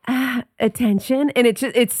attention, and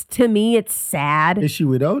it's to me, it's sad. Is she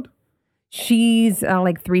widowed? She's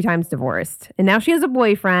like 3 times divorced, and now she has a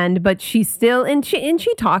boyfriend, but she's still, and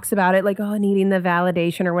she talks about it like, needing the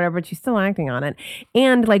validation or whatever, but she's still acting on it.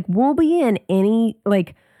 And like, we'll be in any,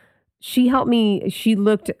 like, she helped me.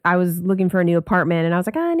 I was looking for a new apartment, and I was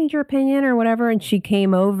like, I need your opinion or whatever. And she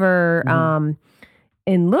came over,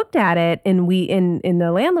 and looked at it, and and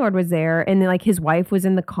the landlord was there, and like his wife was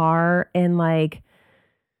in the car, and like,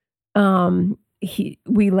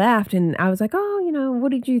 we left, and I was like,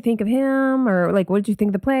 what did you think of him? Or like, what did you think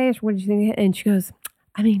of the place? What did you think? And she goes,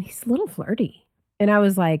 I mean, he's a little flirty. And I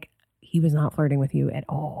was like, he was not flirting with you at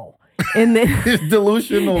all. And then it's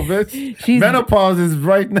delusional, bitch. Menopause is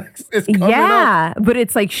right next. It's coming up. But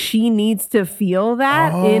it's like she needs to feel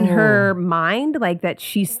that in her mind, like that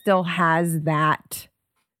she still has that.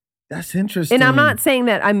 That's interesting. And I'm not saying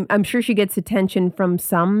that I'm sure she gets attention from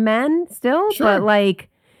some men still, but like,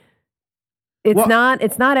 It's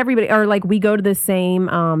not everybody, or like we go to the same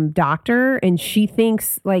doctor and she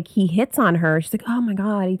thinks like he hits on her. She's like, oh my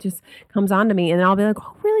God, he just comes on to me. And I'll be like,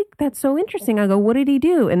 oh, really? That's so interesting. I go, what did he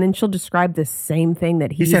do? And then she'll describe the same thing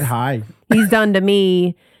that he said hi. He's done to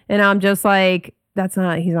me. And I'm just like, he's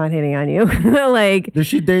not hitting on you. Like, does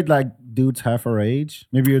she date like dudes half her age?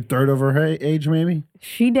 Maybe a third of her age, maybe?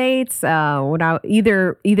 She dates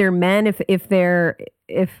either men if they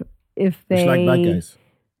she like black guys.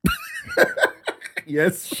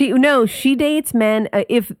 Yes. She dates men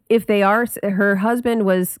if they are. Her husband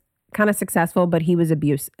was kind of successful, but he was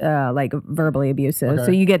like verbally abusive. Okay.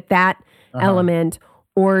 So you get that element,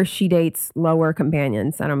 or she dates lower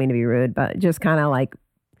companions. I don't mean to be rude, but just kind of like.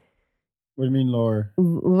 What do you mean lower?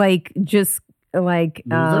 Like just like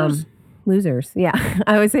losers? Losers. Yeah.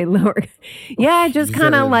 I always say lower. Yeah, just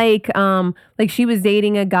kind of like she was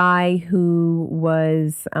dating a guy who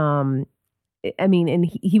was and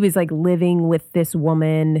he was like living with this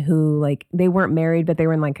woman who like they weren't married, but they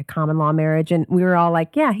were in like a common law marriage. And we were all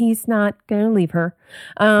like, yeah, he's not going to leave her.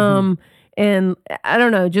 And I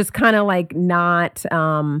don't know, just kind of like not,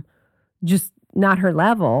 just not her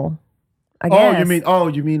level, I guess.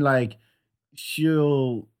 You mean like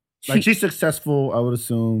she's successful, I would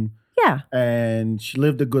assume. Yeah. And she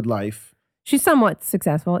lived a good life. She's somewhat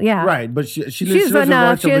successful, yeah. Right, but she lives a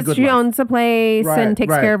relatively good life. She owns a place and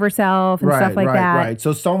takes care of herself and stuff like that. Right.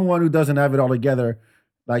 So someone who doesn't have it all together,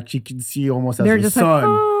 like she can see almost as a son,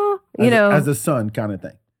 like, oh, as a son kind of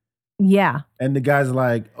thing. Yeah. And the guy's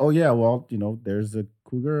like, oh yeah, well, there's a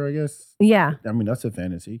cougar, I guess. Yeah. I mean, that's a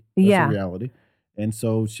fantasy. That's a reality. And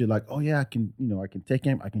so she's like, oh yeah, I can take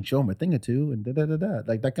him, I can show him a thing or two, and da-da-da-da,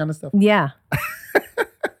 like that kind of stuff. Yeah.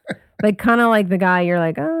 Like kind of like the guy you're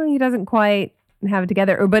like, oh, he doesn't quite have it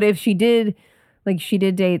together. But if she did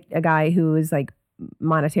date a guy who was like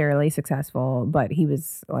monetarily successful, but he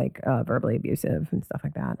was like verbally abusive and stuff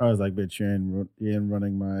like that. I was like, bitch, you ain't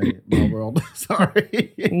running my world.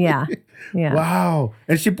 Sorry. Yeah. Yeah. Wow.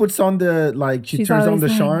 And she puts on she turns on the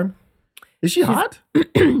charm. Is she hot?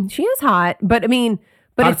 She is hot, but I mean,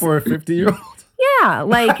 hot for a 50-year-old. Yeah.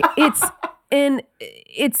 Like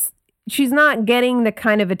she's not getting the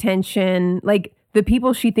kind of attention, like the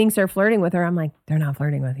people she thinks are flirting with her. I'm like, they're not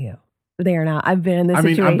flirting with you. They are not. I've been in this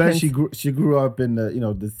situation. I bet she grew up in the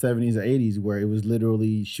the 70s or 80s where it was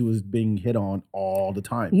literally she was being hit on all the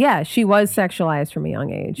time. Yeah, she was sexualized from a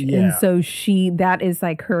young age. Yeah. And so that is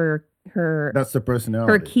like her that's the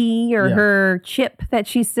personality. Her key or her chip that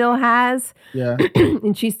she still has. Yeah.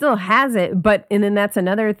 And she still has it, and then that's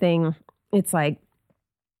another thing. It's like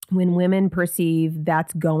when women perceive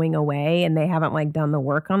that's going away and they haven't like done the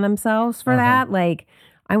work on themselves for that. Like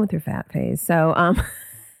I went through fat phase. So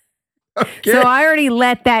okay. So I already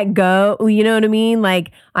let that go. You know what I mean?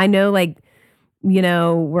 Like I know like,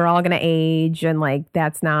 we're all gonna age and like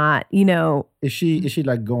that's not, Is she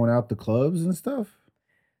like going out to clubs and stuff?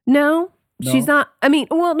 No, she's not. I mean,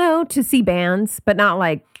 well, no, to see bands, but not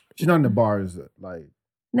like she's not in the bars like.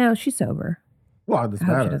 No, she's sober. Well, it doesn't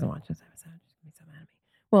matter. She doesn't watch this episode. She's gonna be so mad at me.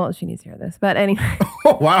 Well, she needs to hear this, but anyway.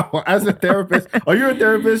 Oh wow! As a therapist, are you a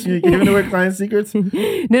therapist? You're giving away client secrets?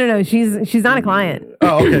 No. She's not a client.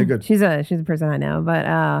 Oh, okay, good. She's a person I know, but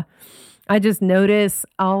I just notice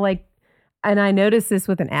and I noticed this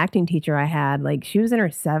with an acting teacher I had. Like she was in her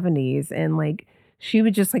 70s, and like she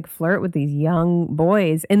would just like flirt with these young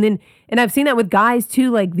boys. And I've seen that with guys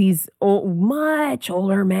too, like these much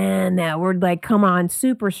older men that were like, come on,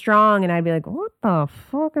 super strong. And I'd be like, what the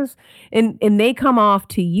fuck is, and they come off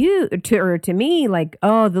to you or to me like,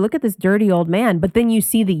 oh, look at this dirty old man. But then you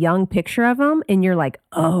see the young picture of him and you're like,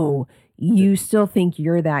 oh, you still think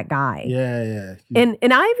you're that guy. Yeah. And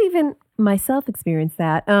I've even myself experienced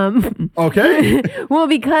that. Okay. Well,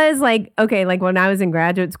 because like when I was in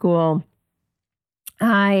graduate school,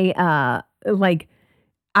 I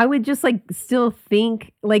would just like still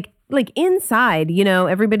think like inside,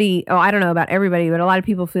 everybody, I don't know about everybody, but a lot of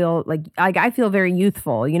people feel like I feel very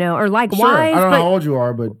youthful, or like sure. wise. I don't know how old you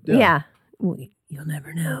are, but yeah. Well, you'll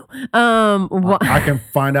never know. I can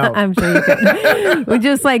find out. I'm sure you can. We're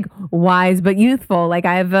just like wise but youthful. Like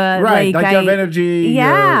I have right, like I have energy.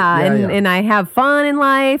 And I have fun in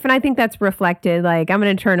life, and I think that's reflected. Like I'm an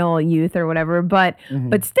eternal youth or whatever. But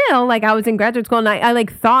still, like I was in graduate school, and I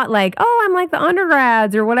like thought like, oh, I'm like the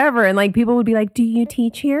undergrads or whatever, and like people would be like, do you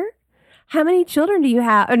teach here? How many children do you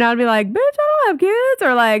have? And I'd be like, bitch, I don't have kids.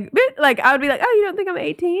 Or like I would be like, oh, you don't think I'm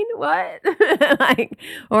 18? What?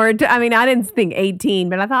 I didn't think 18,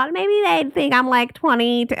 but I thought maybe they'd think I'm like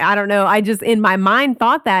 20. I don't know. I just in my mind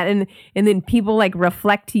thought that. And then people like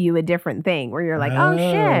reflect to you a different thing where you're like, oh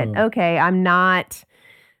shit. Okay. I'm not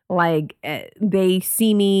like, they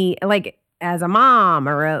see me like, as a mom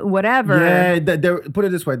or whatever. Yeah, put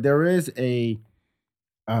it this way: there is a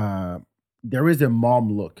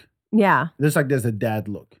mom look. Yeah. There's a dad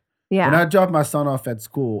look. Yeah. When I drop my son off at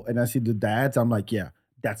school and I see the dads, I'm like, yeah,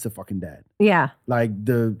 that's the fucking dad. Yeah. Like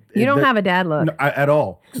you don't have a dad look at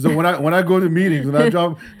all. So when I go to meetings, when I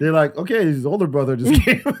drop, they're like, okay, his older brother just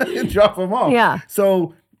came and drop him off. Yeah.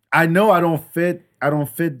 So I know I don't fit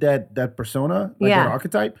that persona, like that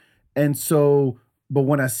archetype. And so, but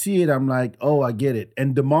when I see it, I'm like, oh, I get it.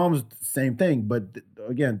 And the mom's the same thing. But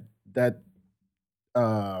again,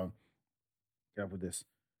 with this,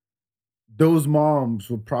 those moms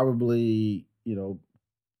were probably,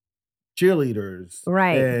 cheerleaders,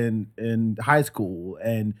 right? And in high school,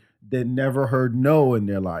 and they never heard no in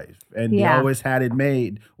their life, and they always had it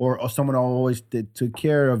made, or someone always took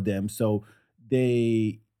care of them. So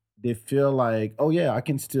they feel like, oh yeah, I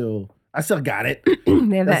still got it.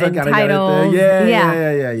 They have that entitled.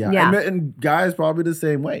 Yeah. And guys probably the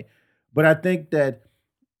same way, but I think that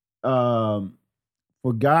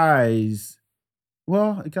for guys,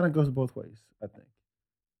 well, it kind of goes both ways, I think.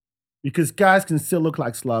 Because guys can still look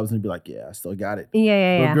like slobs and be like, yeah, I still got it.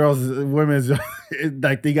 Yeah. But women's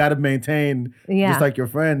like, they got to maintain just like your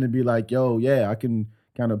friend and be like, yo, yeah, I can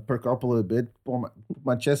kind of perk up a little bit, pull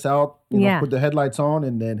my chest out, put the headlights on,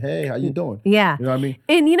 and then, hey, how you doing? Yeah. You know what I mean?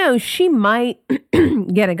 And, she might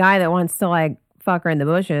get a guy that wants to, like, fuck her in the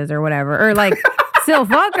bushes or whatever. Or, like, still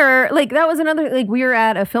fuck her. Like, that was another, like, we were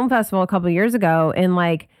at a film festival a couple of years ago, and,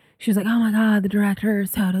 like, she was like, oh, my God, the director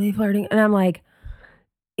is totally flirting. And I'm like,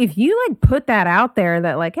 if you like put that out there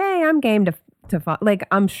that like, hey, I'm game to fuck, like,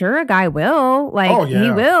 I'm sure a guy will, like, he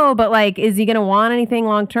will, but like, is he gonna want anything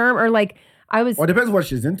long term? Or like, well, it depends what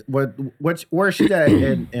she's into, where she's at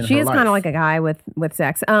in she her is kind of like a guy with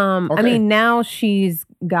sex. Okay. I mean, now she's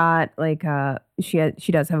got like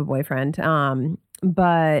she does have a boyfriend.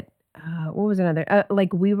 But what was another?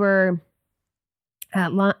 Like we were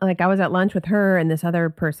at like I was at lunch with her and this other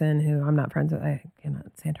person who I'm not friends with. I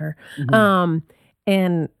cannot stand her. Mm-hmm.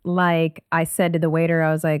 And like I said to the waiter,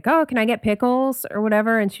 I was like, oh, can I get pickles or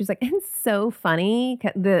whatever? And she was like, it's so funny.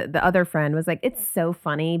 The other friend was like, it's so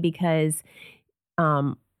funny because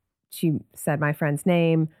she said my friend's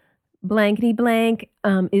name, blankety blank,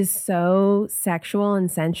 is so sexual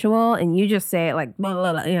and sensual. And you just say it like, blah,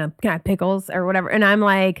 blah, blah, can I have pickles or whatever? And I'm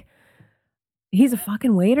like, he's a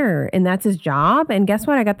fucking waiter and that's his job. And guess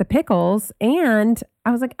what? I got the pickles. And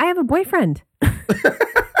I was like, I have a boyfriend.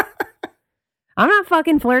 I'm not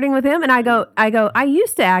fucking flirting with him. And I go, I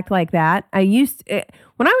used to act like that. When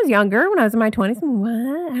I was younger, when I was in my 20s,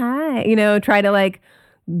 what? Hi. Try to like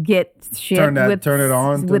get shit. Turn it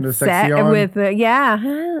on, turn the sexy on.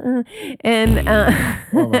 And,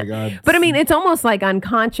 oh my God. But I mean, it's almost like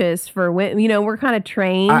unconscious for women, we're kind of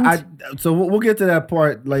trained. So we'll get to that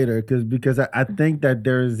part later because I think that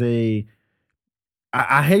there's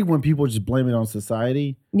I hate when people just blame it on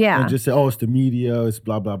society. Yeah. And just say, oh, it's the media, it's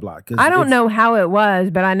blah, blah, blah. I don't know how it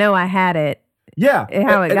was, but I know I had it. Yeah.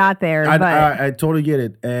 How it got there. I totally get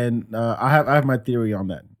it. And I have my theory on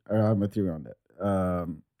that. All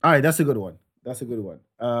right, that's a good one.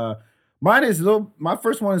 Mine is my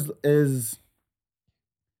first one is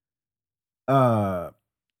the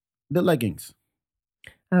leggings.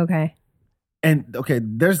 Okay. And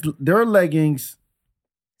there are leggings.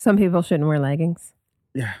 Some people shouldn't wear leggings.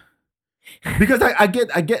 Yeah, because I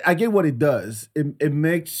get what it does. It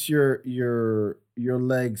makes your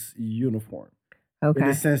legs uniform. Okay. In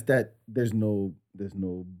the sense that there's no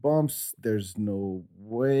bumps, there's no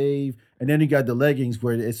wave, and then you got the leggings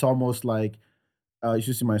where it's almost like you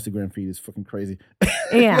should see my Instagram feed. It's fucking crazy.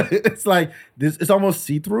 Yeah, it's like this. It's almost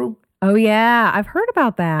see through. Oh yeah, I've heard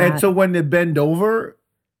about that. And so when they bend over,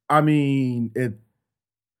 I mean it.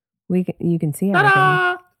 You can see everything.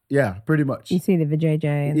 Ta-da! Yeah, pretty much. You see the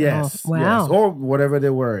vajayjay. Yes. Wow. Yes. Or whatever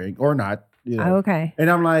they're wearing, or not. Oh, okay.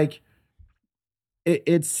 And I'm like,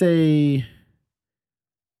 there's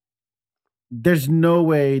no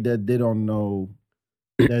way that they don't know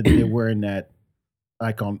that they're wearing that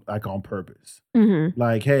like on purpose. Mm-hmm.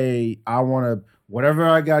 Like, hey, I want to, whatever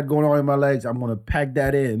I got going on in my legs, I'm going to pack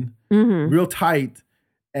that in real tight,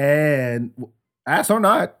 and ass or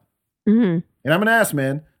not. Mm-hmm. And I'm an ass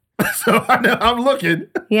man. So I'm looking.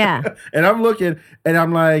 Yeah. And I'm looking and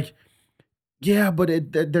I'm like, yeah, but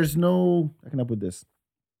there's no, how can I put this?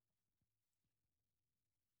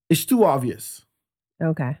 It's too obvious.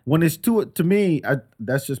 Okay. When it's to me,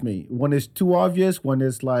 that's just me. When it's too obvious, when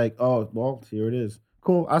it's like, oh, well, here it is.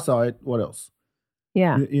 Cool, I saw it. What else?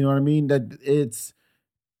 Yeah. You know what I mean? That it's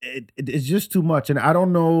just too much. And I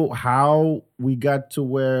don't know how we got to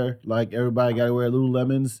where like everybody got to wear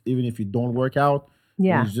Lululemons, even if you don't work out.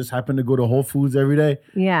 Yeah. You just happen to go to Whole Foods every day.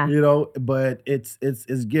 Yeah. You know, but it's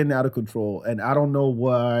getting out of control. And I don't know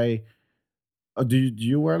why. Do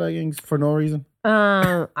you wear leggings for no reason?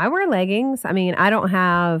 I wear leggings. I mean, I don't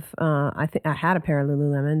have. I think I had a pair of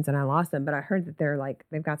Lululemons and I lost them, but I heard that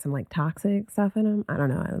they've got some like toxic stuff in them. I don't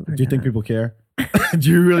know. Do you think people care? Do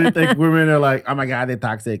you really think women are like, oh my God, they're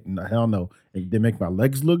toxic? No, hell no. They make my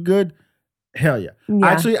legs look good. Hell yeah.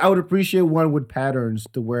 Actually, I would appreciate one with patterns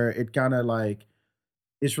to where it kind of like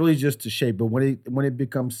it's really just a shape. But when it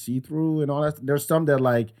becomes see through and all that, there's some that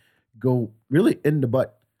like go really in the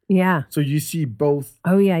butt. Yeah. So you see both.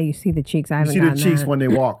 Oh yeah, you see the cheeks. You see the cheeks when they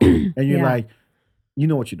walk, and you're like, you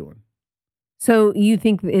know what you're doing. So you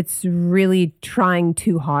think it's really trying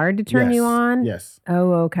too hard to turn you on? Yes.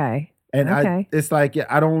 Oh, okay. And it's like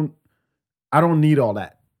I don't need all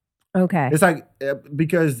that. Okay. It's like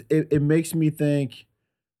because it makes me think,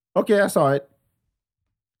 okay, I saw it.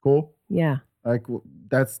 Cool. Yeah. Like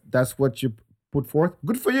that's what you put forth.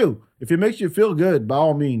 Good for you. If it makes you feel good, by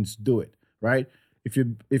all means, do it. Right. If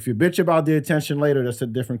you bitch about the attention later, that's a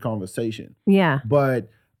different conversation. Yeah. But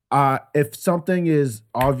if something is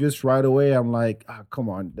obvious right away, I'm like, come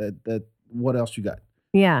on, that what else you got?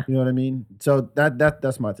 Yeah. You know what I mean? So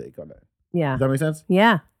that's my take on that. Yeah. Does that make sense?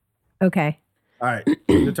 Yeah. Okay. All right.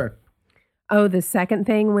 Your turn. Oh, the second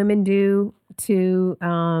thing women do to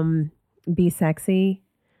be sexy.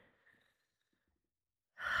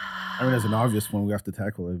 I mean, there's an obvious one we have to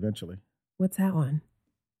tackle eventually. What's that one?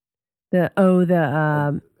 Like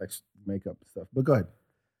makeup stuff. But go ahead.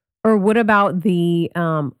 Or what about the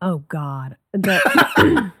oh God.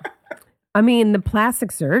 The I mean the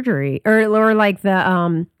plastic surgery or like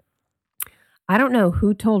the I don't know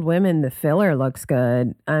who told women the filler looks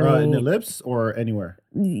good. I mean in the lips or anywhere?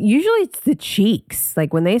 Usually it's the cheeks.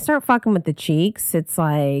 Like when they start fucking with the cheeks, it's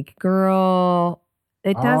like, girl,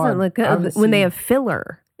 it doesn't look good. When they have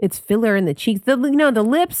filler, it's filler in the cheeks. The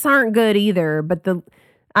lips aren't good either, but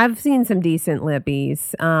I've seen some decent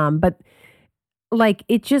lippies. But like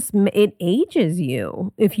it ages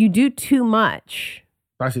you if you do too much.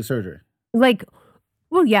 Plastic surgery. Like,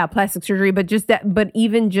 well, yeah, plastic surgery, but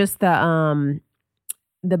even just the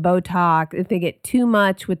Botox, if they get too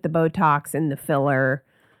much with the Botox and the filler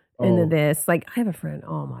into this, like I have a friend,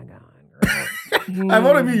 oh my God, girl. I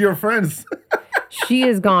want to be your friends. She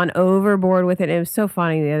has gone overboard with it. It was so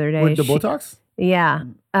funny the other day. With the Botox? Yeah.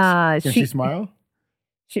 Can she smile?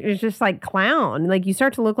 She was just like clown. Like you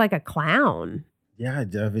start to look like a clown. Yeah,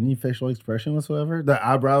 do you have any facial expression whatsoever? The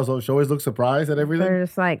eyebrows, she always looks surprised at everything. They're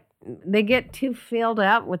just like, they get too filled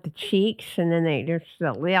up with the cheeks and then there's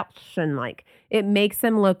the lips and like, it makes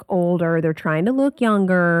them look older. They're trying to look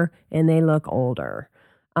younger and they look older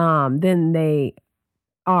than they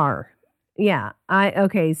are. Yeah.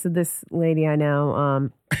 So this lady I know.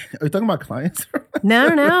 Are you talking about clients?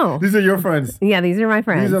 No. These are your friends. Yeah, these are my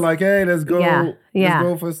friends. These are like, hey, let's go. Yeah.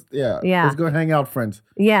 Let's go hang out, friends.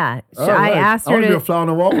 Yeah. So right. I asked her I want to be a fly on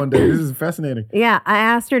the wall one day. This is fascinating. Yeah, I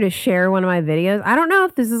asked her to share one of my videos. I don't know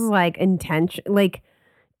if this is like intention, like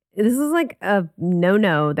this is like a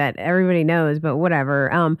no that everybody knows, but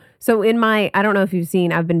whatever. So I don't know if you've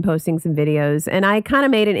seen, I've been posting some videos, and I kind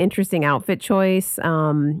of made an interesting outfit choice.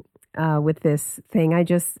 With this thing, I had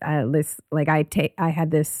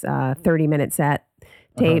this 30-minute set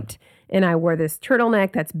taped, and I wore this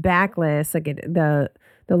turtleneck that's backless, like the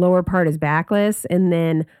lower part is backless, and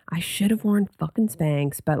then I should have worn fucking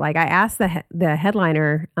Spanx, but like I asked the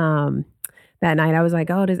headliner that night, I was like,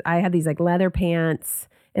 I had these like leather pants.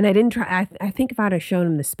 And I didn't try. I think if I'd have shown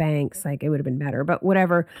him the Spanx, like it would have been better. But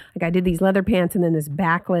whatever. Like I did these leather pants and then this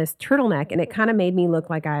backless turtleneck, and it kind of made me look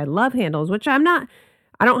like I had love handles, which I'm not.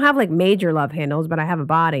 I don't have like major love handles, but I have a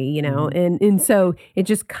body, you know, and so it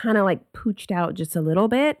just kind of like pooched out just a little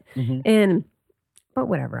bit, but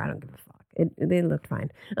whatever, I don't give a fuck. They looked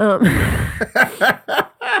fine.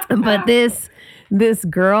 But this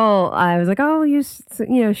girl, I was like, oh, you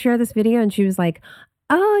share this video, and she was like,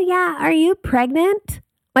 oh yeah, are you pregnant?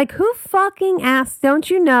 Like who fucking asked? Don't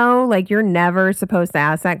you know? Like you're never supposed to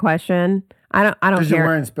ask that question. I don't care. 'Cause you're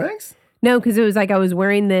wearing Spanx? No, because it was like I was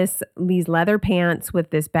wearing these leather pants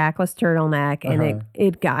with this backless turtleneck, and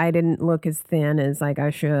I didn't look as thin as like I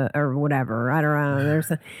should or whatever. I don't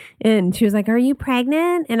know. And she was like, "Are you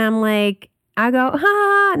pregnant?" And I'm like, I go,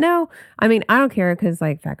 no. I mean, I don't care because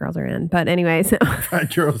like fat girls are in. But anyway, so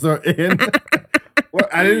fat girls are in. Well,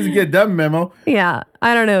 I didn't get that memo. Yeah,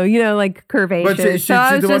 I don't know. Like curvaceous. But she's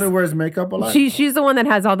the one who wears makeup a lot. She's the one that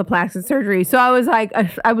has all the plastic surgery. So I was like,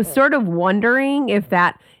 I was sort of wondering if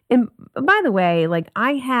that. And by the way, like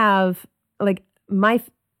I have like my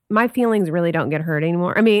feelings really don't get hurt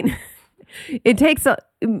anymore. I mean, it takes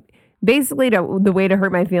basically the way to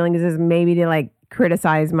hurt my feelings is maybe to like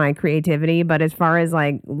criticize my creativity. But as far as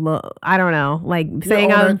like, I don't know, like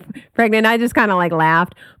saying I'm pregnant, I just kind of like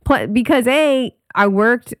laughed because I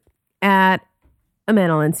worked at a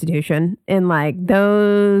mental institution and like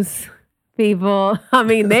those people, I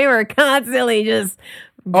mean, they were constantly just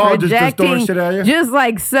projecting just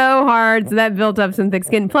like so hard. So that built up some thick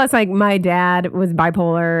skin. Plus, like my dad was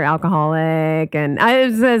bipolar, alcoholic, and I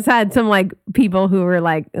just had some like people who were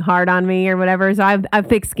like hard on me or whatever. So I've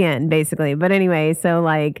thick skin basically. But anyway, so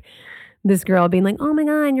like this girl being like, "Oh my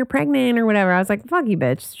God, you're pregnant" or whatever. I was like, "Fuck you,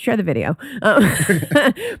 bitch. Share the video."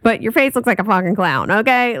 But your face looks like a fucking clown.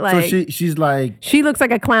 Okay, like so she's like, she looks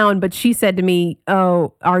like a clown, but she said to me,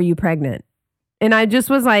 "Oh, are you pregnant?" And I just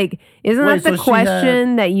was like, isn't that the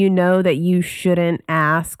question that you know that you shouldn't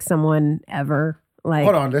ask someone ever? Like,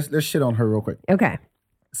 hold on, let's shit on her real quick. Okay.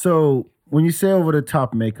 So when you say over the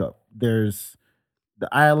top makeup, there's the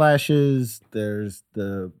eyelashes, there's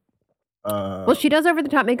the well, she does over the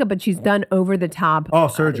top makeup, but she's done over the top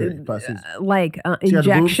surgery,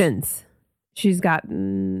 injections. She's got,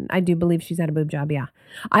 I do believe she's had a boob job. Yeah,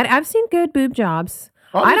 I've seen good boob jobs.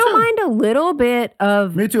 I don't mind a little bit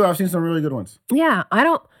of. Me too. I've seen some really good ones. Yeah, I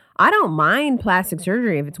don't mind plastic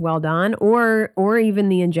surgery if it's well done, or even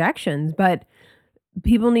the injections. But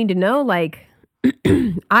people need to know, like,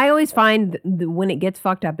 I always find when it gets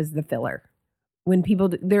fucked up is the filler. When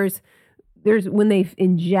people there's when they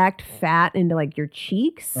inject fat into like your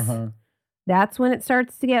cheeks, that's when it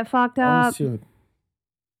starts to get fucked up.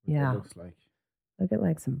 Yeah, looks like. Look at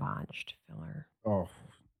like some botched filler. Oh,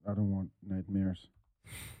 I don't want nightmares.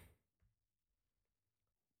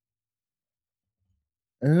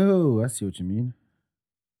 Oh, I see what you mean.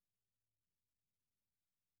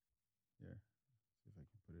 Yeah, see if I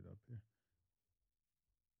can put it up here.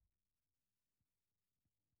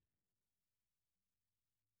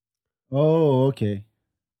 Oh, okay.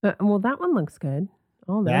 Well, that one looks good.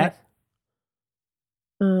 All that.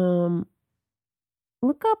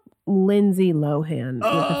 Look up Lindsay Lohan. With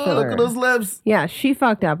the filler. Look at those lips. Yeah, she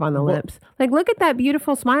fucked up on the lips. Like, look at that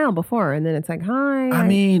beautiful smile before, and then it's like, hi. I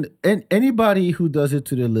mean, anybody who does it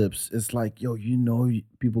to their lips, it's like, yo,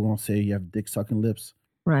 people gonna say you have dick sucking lips.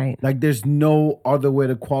 Right. Like, there's no other way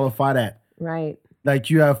to qualify that. Right. Like,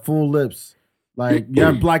 you have full lips. Like, you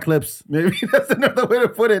have black lips. Maybe that's another way to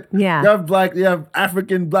put it. Yeah. You have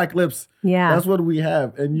African black lips. Yeah. That's what we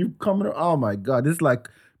have. And you come in, oh my God. This is like,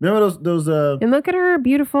 remember those and look at her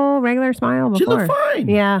beautiful regular smile before. She looked fine.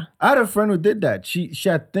 Yeah. I had a friend who did that. She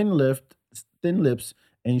had thin lips,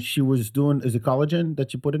 and she was doing, is it collagen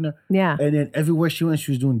that you put in there? Yeah. And then everywhere she went,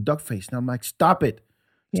 she was doing duck face. And I'm like, stop it.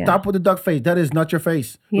 Yeah. Stop with the duck face. That is not your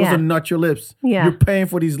face. Those are not your lips. Yeah. You're paying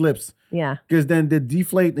for these lips. Yeah. Because then they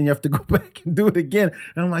deflate and you have to go back and do it again.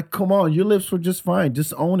 And I'm like, come on, your lips were just fine.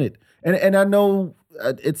 Just own it. And I know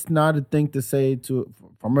it's not a thing to say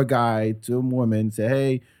from a guy to a woman, say,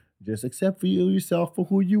 hey, just accept for yourself for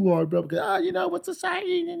who you are, bro. Because, what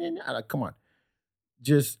society. Like, come on.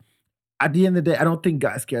 Just at the end of the day, I don't think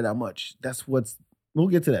guys care that much. We'll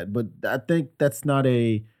get to that. But I think that's not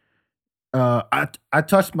a. I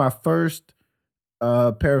touched my first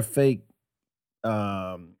pair of fake.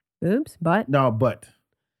 Boobs? Butt? No, butt.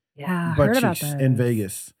 Yeah, butt cheeks in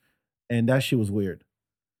Vegas, and that shit was weird.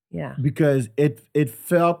 Yeah, because it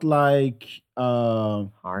felt like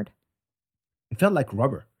hard. It felt like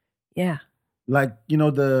rubber. Yeah, like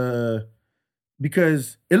because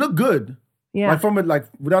it looked good. Yeah, like from it, like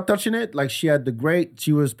without touching it, like she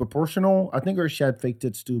was proportional. I think she had fake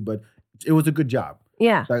tits too, but it was a good job.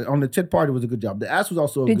 Yeah. Like on the tit part, it was a good job. The ass was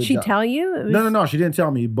also a good job. Did she tell you? No, she didn't tell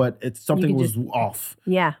me, but something was off.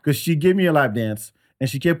 Yeah. Because she gave me a lap dance and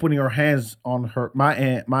she kept putting her hands on my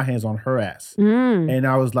hands on her ass. And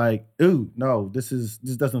I was like, ooh, no, this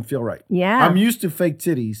doesn't feel right. Yeah. I'm used to fake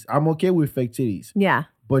titties. I'm okay with fake titties. Yeah.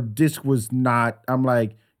 But this was not, I'm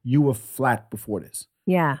like, you were flat before this.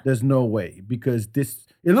 Yeah. There's no way because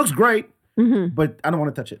it looks great, but I don't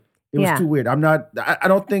want to touch it. It was too weird. I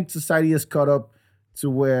don't think society is caught up to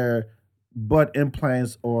where butt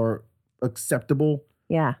implants are acceptable.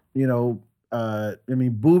 Yeah. Boob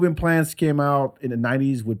implants came out in the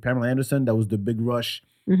 90s with Pamela Anderson. That was the big rush.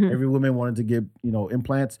 Every woman wanted to get,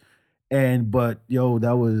 implants. But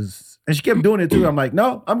that was, and she kept doing it too. I'm like,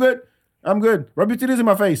 no, I'm good. Rub your titties in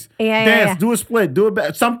my face. Dance, do a split, do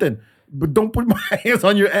something. But don't put my hands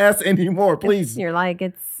on your ass anymore, please. You're like,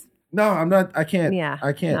 it's. No, I'm not. I can't. Yeah.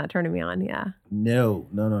 I can't. Not turning me on. Yeah. No.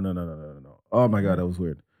 Oh my God, that was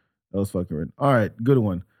weird. That was fucking weird. All right, good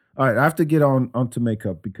one. All right, I have to get onto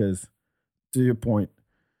makeup because, to your point,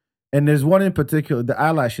 and there's one in particular, the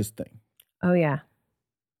eyelashes thing. Oh yeah.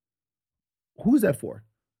 Who's that for?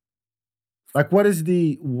 Like, what is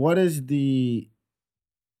the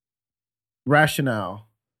rationale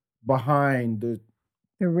behind the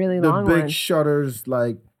really long big ones. shutters?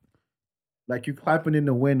 Like you're clapping in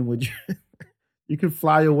the wind with you can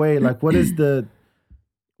fly away. Like, what is the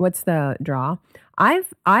What's the draw?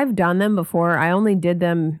 I've done them before. I only did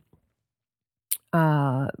them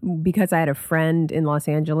because I had a friend in Los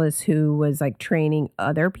Angeles who was like training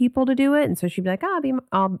other people to do it, and so she'd be like, I'll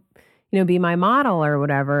be my model or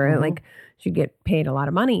whatever, and like she'd get paid a lot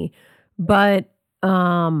of money. But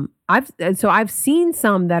I've seen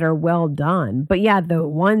some that are well done, but yeah, the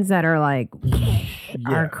ones that are like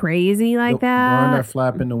are crazy like that. The one that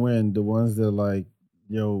flap in the wind, the ones that like,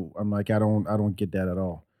 yo, I'm like, I don't get that at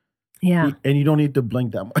all. Yeah, and you don't need to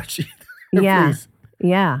blink that much either. Yeah, Please.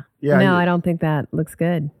 yeah. No, I don't think that looks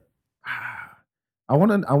good. I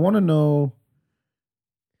want to know.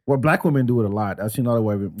 Well, black women do it a lot. I've seen other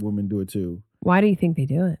women do it too. Why do you think they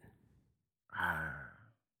do it?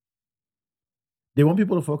 They want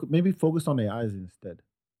people to focus on their eyes instead.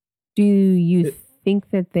 Do you think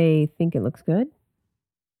that they think it looks good?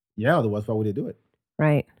 Yeah, otherwise why would they do it?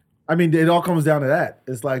 Right. I mean, it all comes down to that.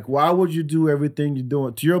 It's like, why would you do everything you're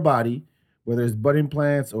doing to your body, whether it's butt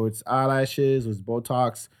implants or it's eyelashes or it's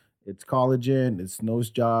Botox, it's collagen, it's nose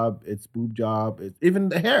job, it's boob job, it's even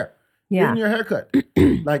the hair, even your haircut.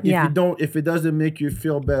 Like if it doesn't make you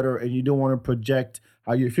feel better and you don't want to project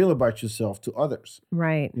how you feel about yourself to others.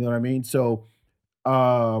 Right. You know what I mean? So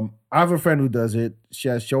I have a friend who does it. She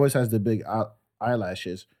always has the big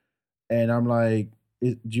eyelashes. And I'm like,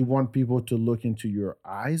 do you want people to look into your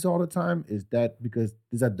eyes all the time? Is that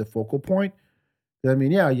the focal point? I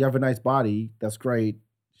mean, yeah, you have a nice body. That's great.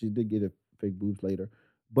 She did get a fake boobs later.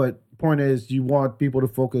 But point is, you want people to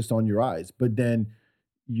focus on your eyes. But then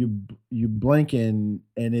you blink and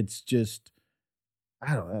it's just,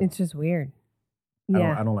 I don't know. It's just weird.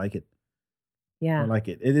 Yeah. I don't like it. Yeah. I don't like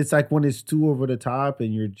it. It's like when it's too over the top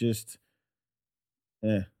and you're just,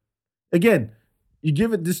 Again, you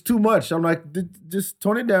give it this too much. I'm like, just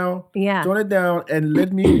tone it down. Yeah. Tone it down and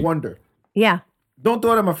let me wonder. Yeah. Don't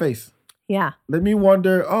throw it in my face. Yeah. Let me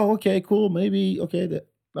wonder. Oh, okay, cool. Maybe, okay.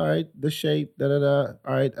 All right. The shape, All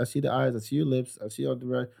right. I see the eyes. I see your lips. I see all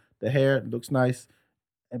the hair. It looks nice.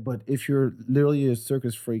 But if you're literally a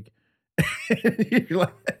circus freak, you're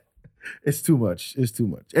like, it's too much. It's too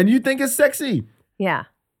much. And you think it's sexy. Yeah.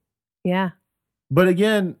 Yeah. But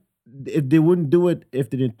again, if they wouldn't do it if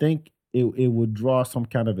they didn't think it would draw some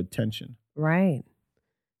kind of attention. Right.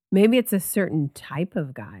 Maybe it's a certain type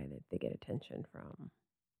of guy that they get attention from.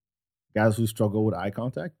 Guys who struggle with eye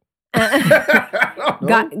contact?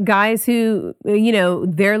 Guys who,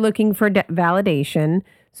 they're looking for validation.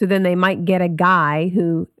 So then they might get a guy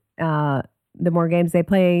who, the more games they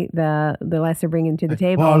play, the less they're bringing to the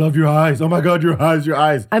table. Oh, I love your eyes. Oh my God, your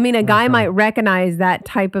eyes. I mean, a guy might recognize that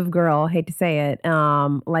type of girl, hate to say it,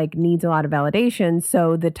 like needs a lot of validation.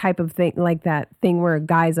 So the type of thing, like that thing where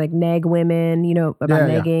guys like nag women, about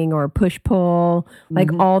negging or push pull,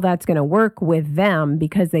 like all that's going to work with them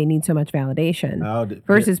because they need so much validation.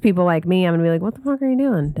 Versus people like me, I'm going to be like, what the fuck are you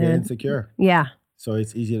doing? They're insecure. Yeah. So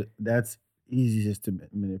it's that's easiest to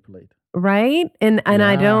manipulate. Right. And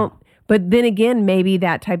I don't. But then again, maybe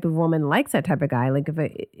that type of woman likes that type of guy. Like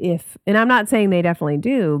if, and I'm not saying they definitely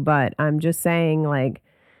do, but I'm just saying like,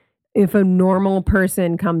 if a normal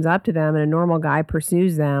person comes up to them and a normal guy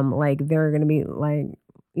pursues them, like they're going to be like,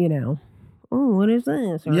 oh, what is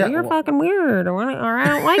this? Or you're fucking weird, or I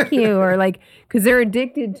don't like you, or like, because they're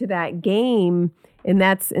addicted to that game, and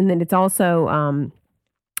then it's also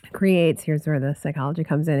creates. Here's where the psychology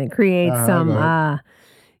comes in. It creates some.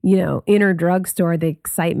 Inner drugstore, the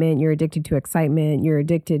excitement, you're addicted to excitement, you're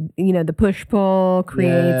addicted, the push pull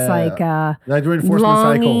creates like reinforcement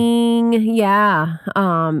longing, cycle. Yeah.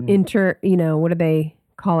 What do they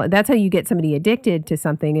call it? That's how you get somebody addicted to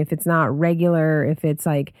something. If it's not regular, if it's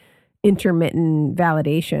like intermittent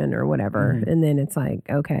validation or whatever. And then it's like,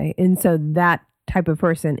 okay. And so that type of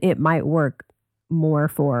person, it might work more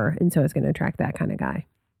for, and so it's going to attract that kind of guy.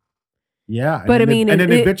 Yeah, but then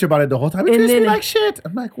they bitch about it the whole time. It treats me like shit.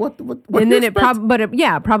 I'm like, what? And then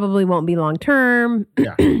probably won't be long term.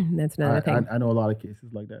 Yeah, that's another thing. I know a lot of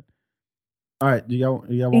cases like that. All right, you got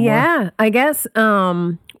one more? Yeah, I guess.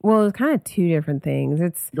 Well, it's kind of two different things.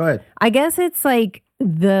 Go ahead. I guess it's like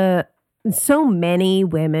so many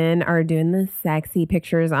women are doing the sexy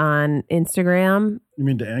pictures on Instagram. You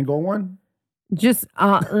mean the angle one? Just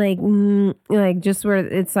like just where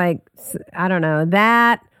it's like, I don't know,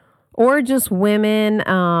 that. Or just women,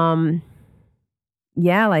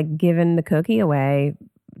 like giving the cookie away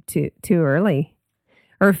too early.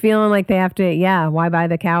 Or feeling like they have to, why buy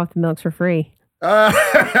the cow if the milk's for free?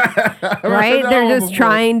 Right? They're just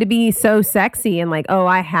trying to be so sexy and like, oh,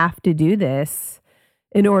 I have to do this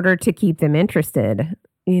in order to keep them interested.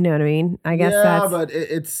 You know what I mean? I guess that's... but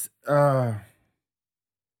it's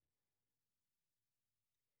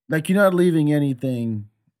like you're not leaving anything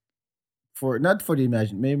for, not for the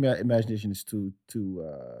imagination. Maybe my imagination is too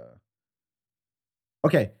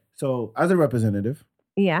okay. So as a representative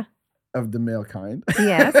of the male kind.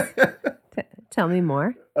 Yes. Tell me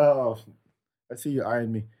more. Oh, I see you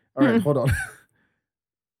eyeing me. All right, hold on.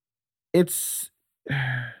 It's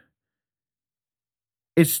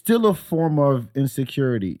still a form of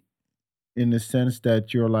insecurity in the sense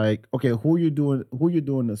that you're like, okay, who you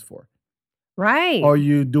doing this for? Right. Are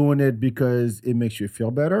you doing it because it makes you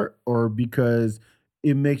feel better, or because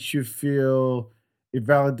it makes you feel, it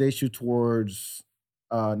validates you towards,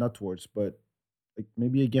 not towards, but like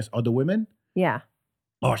maybe against other women? Yeah.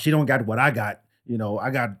 Oh, she don't got what I got. You know,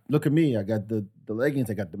 I got, look at me. I got the leggings.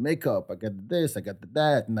 I got the makeup. I got this. I got the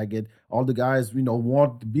that. And I get all the guys,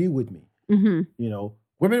 want to be with me. Mm-hmm.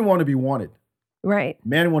 Women want to be wanted. Right.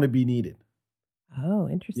 Men want to be needed. Oh,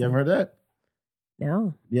 interesting. You ever heard that?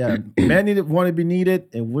 No. Yeah. Men want to be needed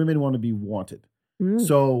and women want to be wanted. Mm.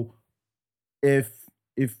 So if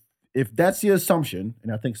that's the assumption,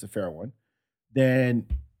 and I think it's a fair one, then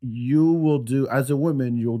you will do, as a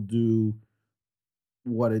woman, you'll do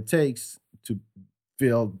what it takes to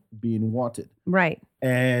feel being wanted. Right.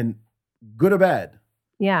 And good or bad.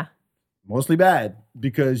 Yeah. Mostly bad,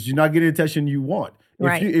 because you're not getting the attention you want.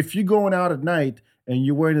 Right. If you're going out at night and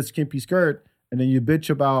you're wearing a skimpy skirt and then you bitch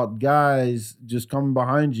about guys just coming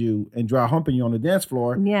behind you and dry humping you on the dance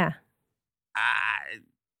floor. Yeah.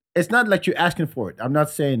 It's not like you're asking for it. I'm not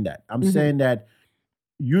saying that. I'm saying that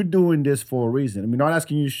you're doing this for a reason. I'm not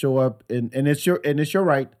asking you to show up and it's your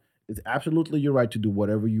right. It's absolutely your right to do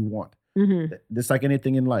whatever you want. Just like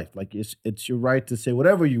anything in life. Like it's your right to say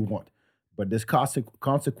whatever you want. But there's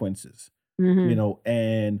consequences.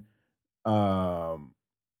 And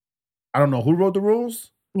I don't know who wrote the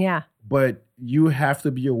rules. Yeah. But you have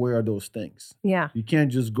to be aware of those things. Yeah. You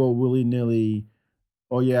can't just go willy-nilly,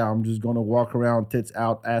 oh yeah, I'm just gonna walk around tits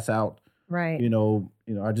out, ass out. Right.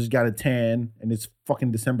 I just got a tan and it's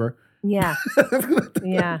fucking December. Yeah.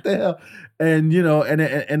 Yeah. What the hell? And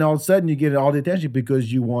and all of a sudden you get all the attention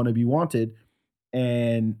because you want to be wanted.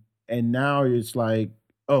 And now it's like,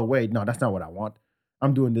 oh wait, no, that's not what I want.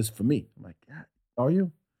 I'm doing this for me. I'm like, are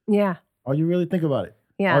you? Yeah. Are you really? Think about it.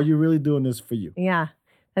 Yeah. Are you really doing this for you? Yeah.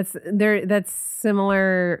 That's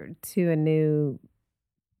similar to a new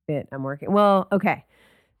bit I'm working. Well, okay.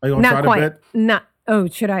 Are you gonna Not try quite. the bit? Not. Oh,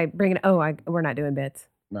 should I bring it? Oh, we're not doing bits.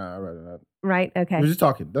 Nah, I'd rather not. Right. Okay. We're just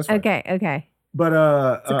talking. That's fine. Okay. But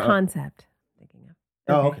it's a concept. Thinking of.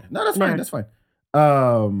 Oh, okay. No, that's fine. That's fine.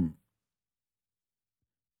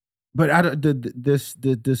 But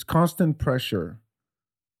this constant pressure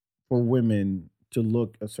for women to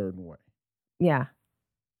look a certain way. Yeah.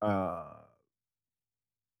 I'm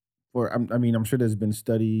sure there's been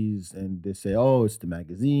studies and they say, oh, it's the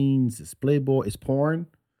magazines, it's Playboy, it's porn.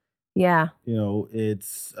 Yeah.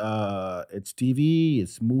 It's TV,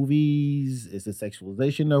 it's movies, it's the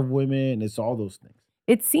sexualization of women, it's all those things.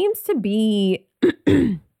 It seems to be,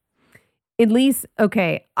 at least,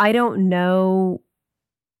 okay, I don't know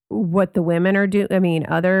what the women are doing. I mean,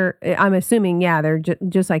 I'm assuming, yeah, they're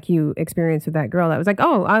just like you experienced with that girl that was like,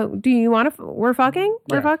 oh, do you want to, we're fucking?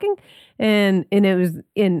 And it was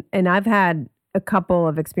and I've had a couple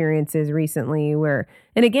of experiences recently where,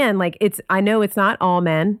 and again, like I know it's not all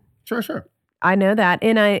men. Sure. I know that.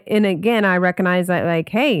 And again, I recognize that, like,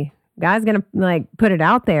 hey, guys gonna like put it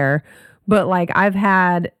out there. But like I've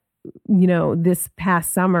had, this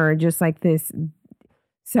past summer, just like this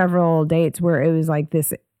several dates where it was like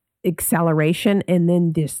this acceleration and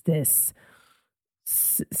then just this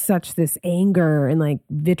anger and like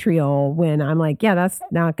vitriol when I'm like, yeah, that's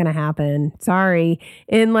not gonna happen. Sorry.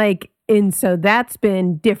 And so that's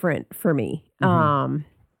been different for me.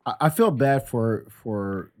 I feel bad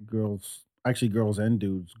for girls and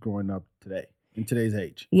dudes growing up today, in today's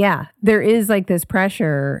age. Yeah. There is like this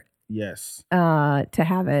pressure. Yes. To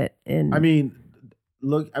have it. And I mean,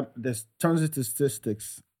 look, there's tons of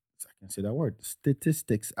statistics. I can say that word.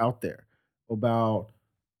 Statistics out there about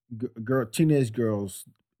teenage girls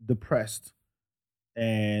depressed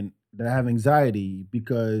and they have anxiety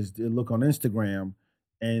because they look on Instagram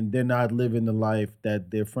and they're not living the life that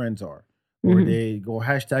their friends are, or they go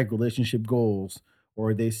hashtag relationship goals,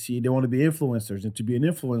 or they want to be influencers, and to be an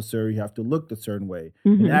influencer you have to look a certain way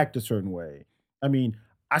and act a certain way. I mean,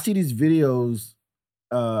 I see these videos,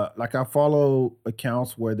 like I follow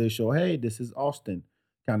accounts where they show, hey, this is Austin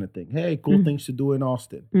kind of thing. Hey, cool things to do in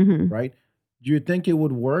Austin, right? Do you think it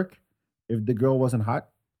would work if the girl wasn't hot?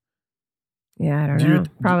 Yeah, I don't know.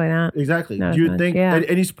 Probably not. Exactly. Not Do you as much, think yeah.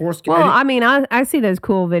 any sports? Well, I mean, I see those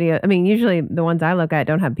cool videos. I mean, usually the ones I look at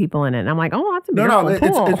don't have people in it. And I'm like, oh, that's a beautiful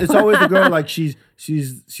pool. It's always the girl like she's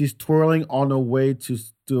twirling on her way to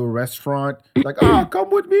a restaurant. Like, oh,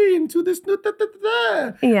 come with me into this.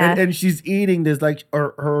 Yeah. And she's eating this, like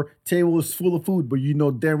her table is full of food, but you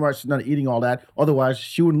know damn right she's not eating all that. Otherwise,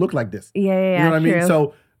 she wouldn't look like this. Yeah. You know what I mean? True.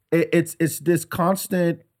 So it's this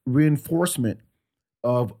constant reinforcement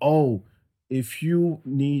of, oh, if you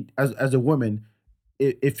need, as a woman,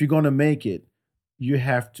 if you're going to make it, you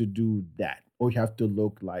have to do that, or you have to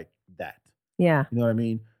look like that. Yeah. You know what I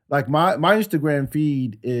mean? Like my Instagram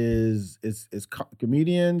feed is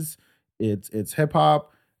comedians, it's hip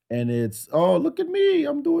hop, and it's, oh, look at me,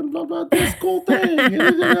 I'm doing blah blah this cool thing,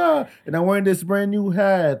 and I'm wearing this brand new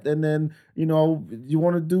hat, and then you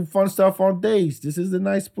want to do fun stuff on dates. This is a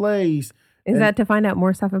nice place. Is that to find out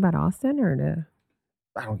more stuff about Austin, or to?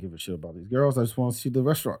 I don't give a shit about these girls. I just want to see the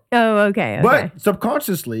restaurant. Oh, okay. But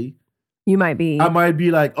subconsciously, I might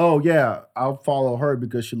be like, oh yeah, I'll follow her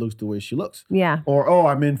because she looks the way she looks. Yeah. Or, oh,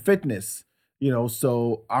 I'm in fitness,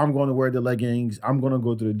 so I'm going to wear the leggings. I'm going to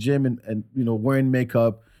go to the gym and wearing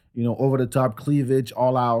makeup, over the top cleavage,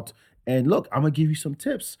 all out. And look, I'm going to give you some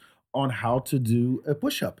tips on how to do a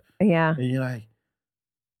push-up. Yeah. And you're like,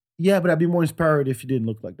 yeah, but I'd be more inspired if you didn't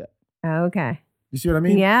look like that. Okay. You see what I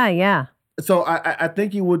mean? Yeah. So I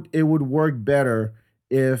think it would work better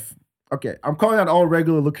if, okay, I'm calling out all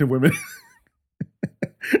regular looking women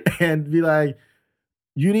and be like,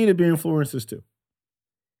 you need to be influencers too.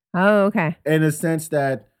 Oh, okay. In a sense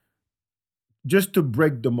that just to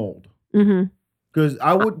break the mold. Mm-hmm. Because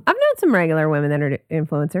I've known some regular women that are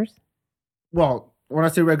influencers. Well, when I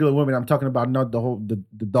say regular women, I'm talking about not the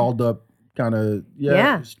dolled up kind of,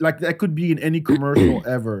 Yeah. Like that could be in any commercial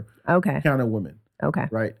ever. Okay. Kind of women. Okay.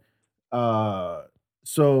 Right.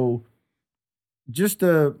 So just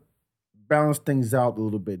to balance things out a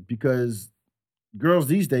little bit, because girls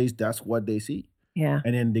these days, that's what they see. Yeah.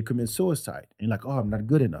 And then they commit suicide. And like, oh, I'm not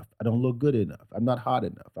good enough. I don't look good enough. I'm not hot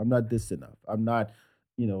enough. I'm not this enough. I'm not,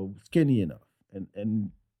 skinny enough.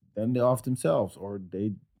 And then they're off themselves, or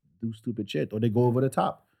they do stupid shit, or they go over the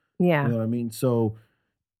top. Yeah. You know what I mean? So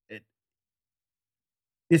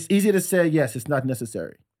it's easy to say, yes, it's not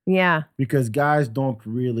necessary. Yeah. Because guys don't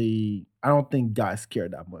really, I don't think guys care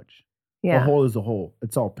that much. Yeah. A hole is a hole.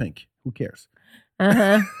 It's all pink. Who cares?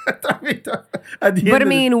 Uh-huh.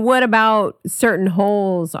 What about certain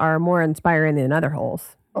holes are more inspiring than other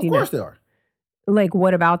holes? Of course they are. Like,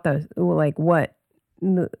 what about those? Like, what?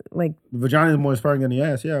 Like, the vagina is more inspiring than the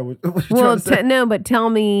ass. Yeah. No, but tell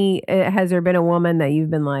me, has there been a woman that you've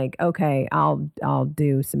been like, okay, I'll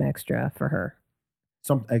do some extra for her?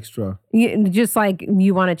 Some extra. Just like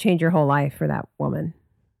you want to change your whole life for that woman.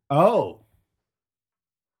 Oh.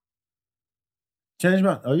 Change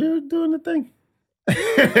my, oh, you're doing the thing.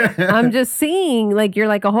 I'm just seeing, like, you're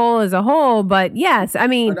like a whole is a whole, but yes, I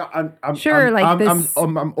mean, I'm sure, I'm No,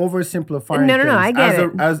 oversimplifying. I get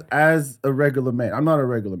it. As a regular man, I'm not a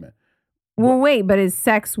regular man. Well, wait, but is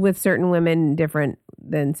sex with certain women different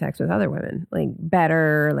than sex with other women? Like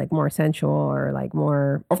better, like more sensual, or like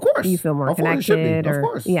more? Of course, you feel more connected. Of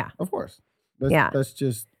course, yeah, of course. That's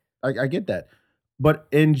just I get that, but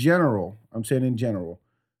in general, I'm saying in general,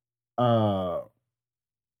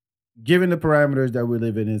 given the parameters that we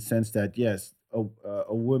live in the sense that yes,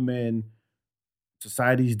 a woman,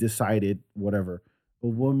 society's decided whatever, a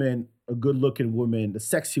good-looking woman, the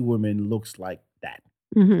sexy woman looks like that.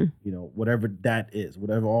 Mm-hmm. Whatever that is,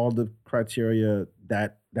 whatever all the criteria,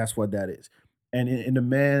 that's what that is. And in the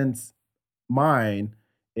man's mind,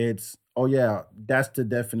 it's, oh yeah, that's the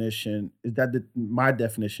definition. Is that my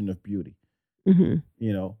definition of beauty? Mm-hmm.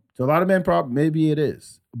 So a lot of men maybe it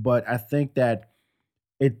is, but I think that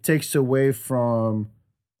it takes away from,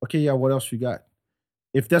 okay, yeah, what else you got?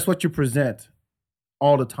 If that's what you present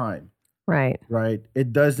all the time, right?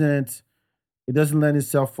 It doesn't lend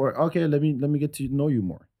itself for, okay, let me get to know you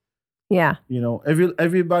more. Yeah.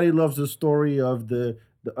 Everybody loves the story of the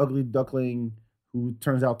ugly duckling who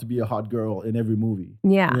turns out to be a hot girl in every movie.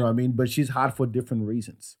 Yeah. You know what I mean? But she's hot for different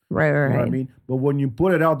reasons. Right. You know what I mean? But when you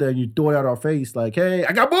put it out there and you throw it at our face, like, hey,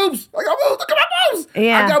 I got boobs. Look at my boobs.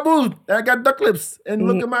 Yeah. I got boobs. I got duck lips. And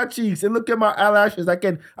look at my cheeks. And look at my eyelashes. I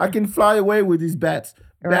can fly away with these bat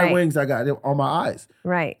wings I got on my eyes.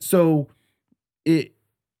 Right. So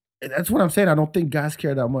that's what I'm saying. I don't think guys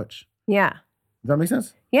care that much. Yeah. Does that make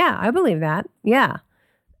sense? Yeah, I believe that. Yeah.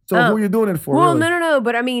 So who are you doing it for? Well, really? no.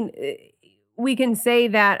 But I mean, we can say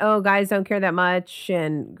that, oh, guys don't care that much.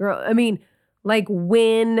 And I mean, like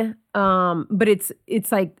when but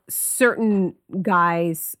it's like certain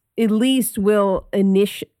guys at least will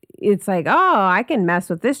it's like, oh, I can mess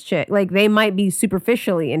with this chick. Like they might be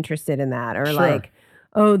superficially interested in that, or like,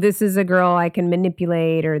 oh, this is a girl I can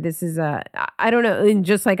manipulate, or this is I don't know. And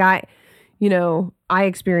just like I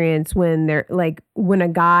experience when they're like, when a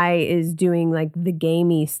guy is doing like the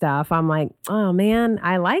gamey stuff, I'm like, oh man,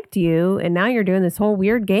 I liked you. And now you're doing this whole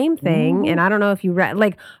weird game thing. And I don't know if you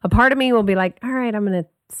like a part of me will be like, all right, I'm going to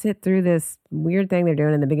sit through this weird thing they're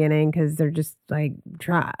doing in the beginning. Cause they're just like,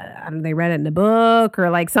 they read it in the book or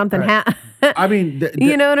like something. I mean,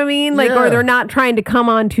 you know what I mean? Like, or they're not trying to come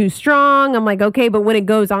on too strong. I'm like, okay, but when it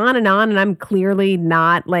goes on and I'm clearly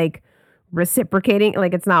not like reciprocating,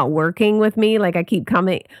 like it's not working with me, like I keep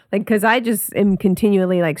coming, like because I just am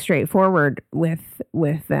continually like straightforward with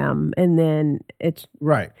them, and then it's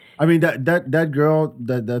right. I mean that girl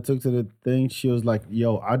that took to the thing, she was like,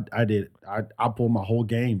 yo, I pulled my whole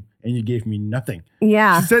game and you gave me nothing.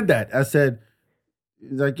 Yeah, she said that. I said,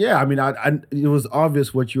 like, yeah, I mean, it was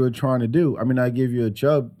obvious what you were trying to do. I mean, I gave you a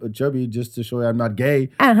chubby just to show you I'm not gay.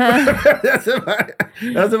 That's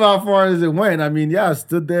about far as it went. I mean, yeah, I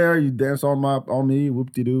stood there, you danced on me,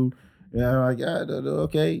 whoop-de-doo. Yeah, I'm like, yeah,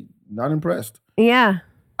 okay, not impressed. Yeah.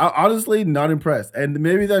 Honestly, not impressed. And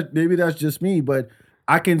maybe that's just me, but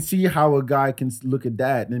I can see how a guy can look at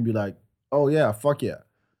that and be like, oh yeah, fuck yeah.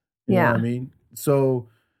 You know what I mean? So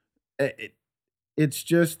it's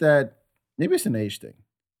just that maybe it's an age thing.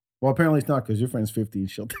 Well, apparently it's not, because your friend's 50 and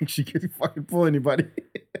she'll think she can fucking pull anybody.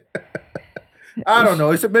 I don't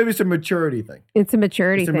know. Maybe it's a maturity thing. It's a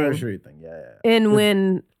maturity thing. It's a maturity thing, yeah. And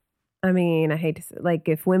when, I mean, I hate to say, like,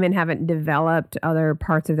 if women haven't developed other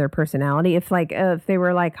parts of their personality, if they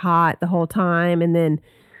were like hot the whole time and then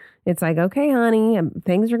it's like, okay, honey,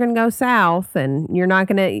 things are going to go south and you're not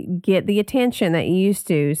going to get the attention that you used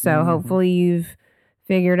to. So hopefully you've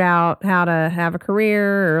figured out how to have a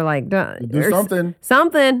career or like do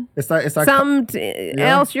something. It's like something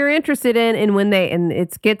else you're interested in. And when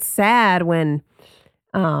it gets sad when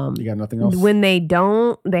you got nothing else. When they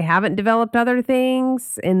haven't developed other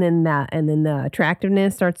things, and then the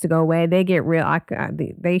attractiveness starts to go away. They get real.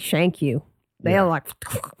 They shank you. They're like,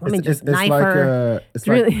 let me just knife her. It's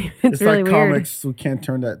really like weird. Comics who can't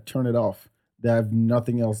turn it off. They have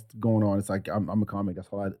nothing else going on. It's like I'm a comic.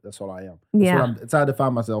 That's all I am. It's how I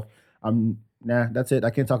define myself. That's it.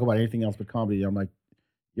 I can't talk about anything else but comedy. I'm like,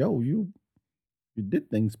 yo, you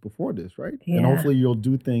did things before this, right? Yeah. And hopefully you'll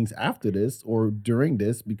do things after this or during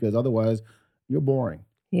this, because otherwise you're boring.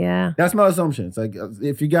 Yeah. That's my assumption. It's like,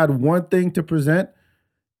 if you got one thing to present,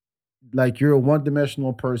 like you're a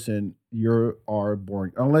one-dimensional person, you are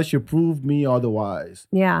boring. Unless you prove me otherwise.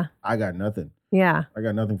 Yeah. I got nothing. Yeah. I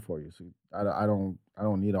got nothing for you. So I don't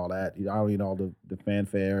need all that. I don't need all the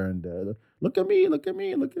fanfare and look at me. I'm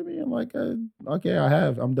like, okay,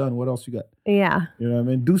 I'm done. What else you got? Yeah. You know what I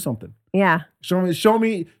mean? Do something. Yeah. Show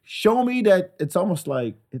me that it's almost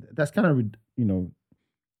like that's kind of,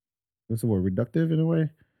 what's the word? Reductive in a way?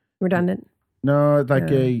 Redundant? No, it's like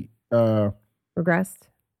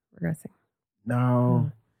regressing.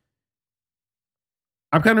 No.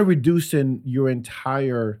 I'm kind of reducing your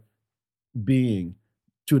entire being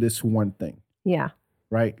to this one thing. Yeah.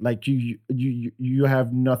 Right? Like you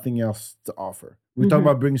have nothing else to offer. We talked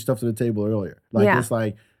about bringing stuff to the table earlier. Like it's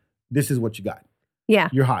like, this is what you got. Yeah.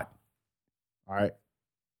 You're hot. All right.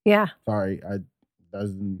 Yeah. Sorry,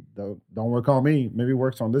 don't work on me. Maybe it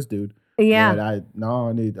works on this dude. Yeah. I'm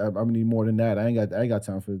gonna need more than that. I ain't got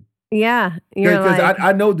time for. Yeah. Because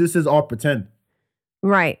I know this is all pretend.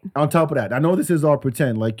 Right. On top of that, I know this is all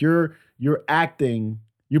pretend. Like you're acting.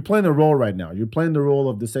 You're playing the role right now. You're playing the role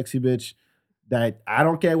of the sexy bitch that I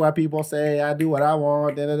don't care what people say. I do what I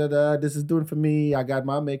want. This is doing for me. I got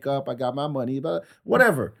my makeup. I got my money. But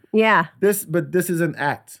whatever. Yeah. This is an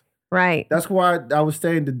act. Right. That's why I was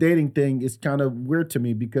saying the dating thing is kind of weird to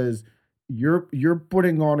me, because you're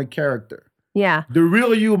putting on a character. Yeah. The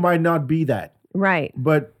real you might not be that. Right.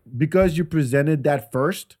 But because you presented that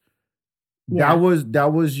first, that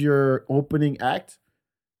was your opening act.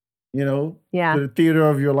 The theater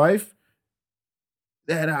of your life.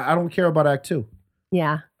 And I don't care about act 2.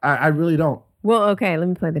 Yeah. I really don't. Well, okay, let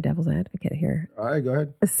me play the devil's advocate here. All right, go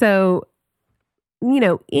ahead. So,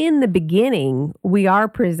 in the beginning, we are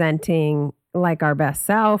presenting like our best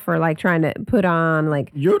self, or like trying to put on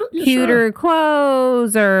like cuter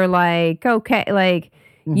clothes, or like, okay, like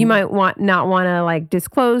you might not want to like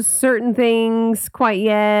disclose certain things quite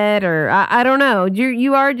yet, or I don't know.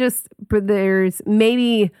 You are just, there's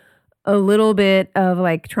maybe a little bit of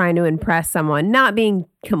like trying to impress someone, not being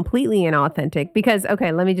completely inauthentic. Because,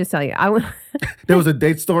 okay, let me just tell you, there was a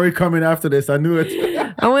date story coming after this. I knew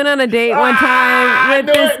it. I went on a date one time with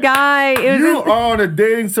this guy. You are on a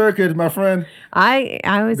dating circuit, my friend.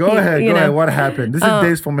 I was Go ahead. What happened? This is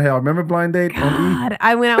Days from Hell. Remember Blind Date? God,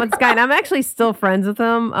 I went out with this guy, and I'm actually still friends with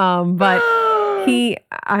him. But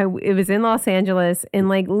it was in Los Angeles, and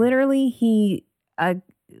like literally, he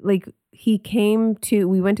came to.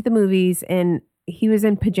 We went to the movies, and he was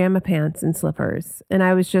in pajama pants and slippers, and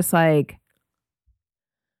I was just like,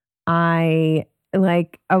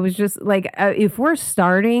 if we're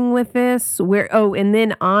starting with this, and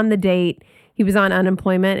then on the date, he was on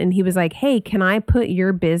unemployment and he was like, hey, can I put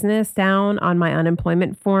your business down on my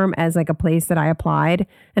unemployment form as like a place that I applied?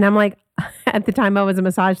 And I'm like, at the time I was a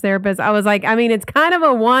massage therapist. I was like, I mean, it's kind of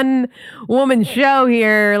a one woman show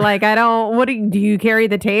here. Like, do you carry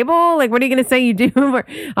the table? Like, what are you going to say you do?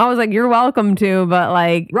 I was like, you're welcome to, but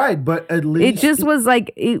like, right. But at least it just was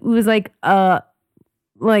like, like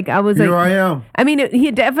I was here like, I am. I mean,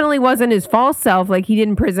 he definitely wasn't his false self. Like he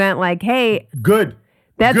didn't present like, hey, good.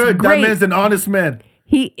 That's good. Great. That man's an honest man.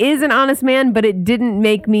 He is an honest man, but it didn't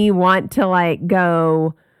make me want to like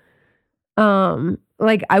go,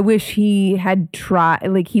 like I wish he had tried.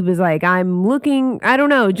 Like he was like, I'm looking. I don't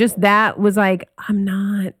know. Just that was like, I'm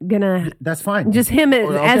not gonna. That's fine. Just him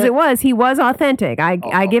as it was. He was authentic.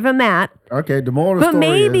 I give him that. Okay. The moral of the story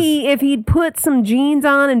maybe if he'd put some jeans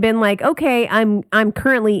on and been like, okay, I'm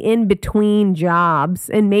currently in between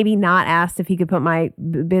jobs, and maybe not asked if he could put my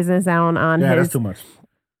business down on his. That's too much.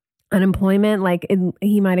 Unemployment, like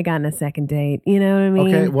he might have gotten a second date. You know what I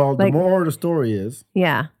mean? Okay, well, like, the moral of the story is,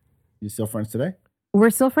 yeah, you still friends today? We're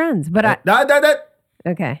still friends, but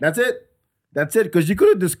okay, that's it, because you could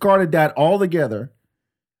have discarded that altogether,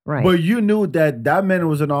 right? But you knew that man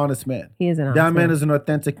was an honest man. He is an honest man. That man is an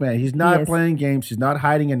authentic man. He's not playing games. He's not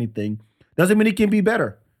hiding anything. Doesn't mean he can be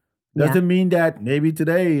better. Doesn't mean that maybe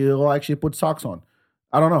today he'll actually put socks on.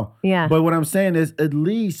 I don't know. Yeah. But what I'm saying is, at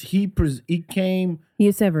least he came. He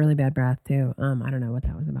used to have really bad breath too. I don't know what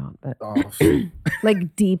that was about, but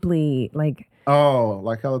like deeply, like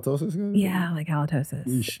like halitosis. Yeah, like halitosis.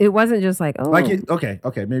 Eesh. It wasn't just like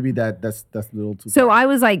okay, maybe that's a little too. So I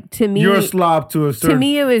was like, to me, you're a slob to a certain. To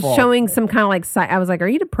me, it was fault. showing some kind of like. I was like, are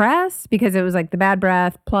you depressed? Because it was like the bad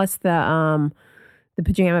breath plus the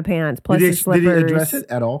pajama pants plus the slippers. Did he address it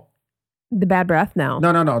at all? The bad breath? No.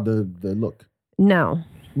 No. The look. No.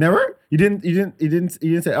 Never? You didn't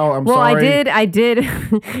say, "Oh, I'm sorry." Well, I did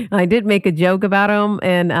I did make a joke about him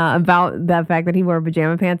and about the fact that he wore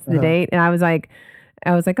pajama pants to the date, and I was like,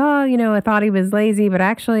 "Oh, I thought he was lazy, but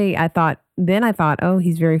actually I thought, oh,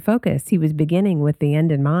 he's very focused. He was beginning with the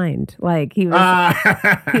end in mind. Like he was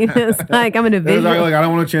like, I'm going to visualize. Like, I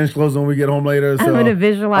don't want to change clothes when we get home later. So I'm going to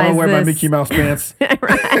visualize I'm going to wear my this. Mickey Mouse pants."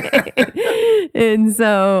 Right. And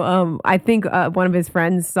so I think one of his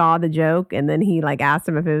friends saw the joke, and then he like asked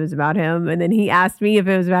him if it was about him, and then he asked me if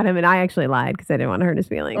it was about him, and I actually lied because I didn't want to hurt his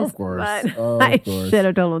feelings. Of course. But I should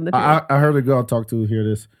have told him the truth. I heard a girl I talked to hear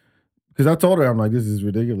this, because I told her, I'm like, this is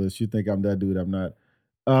ridiculous. You think I'm that dude. I'm not.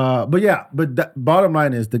 But the bottom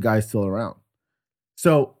line is the guy's still around.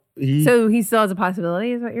 So he still has a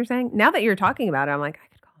possibility, is what you're saying? Now that you're talking about it, I'm like, I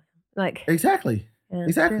could call him. Like exactly. Yeah,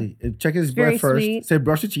 exactly. True. Check his breath first. Sweet. Say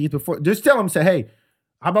brush your teeth before. Just tell him, say, hey,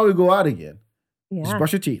 how about we go out again? Yeah. Just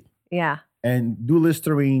brush your teeth. Yeah. And do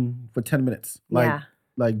Listerine for 10 minutes.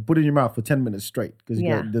 Like put it in your mouth for 10 minutes straight. Because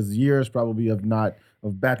there's years probably of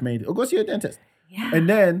bad maintenance. Or go see a dentist. Yeah. And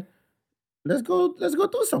then let's go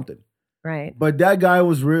do something. Right. But that guy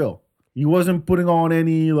was real. He wasn't putting on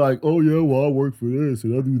any like, oh yeah, well I work for this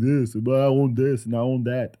and I do this, but I own this and I own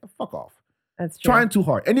that. Fuck off. That's true. Trying too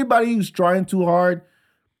hard. Anybody who's trying too hard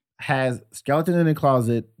has skeletons in the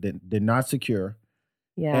closet that they're not secure.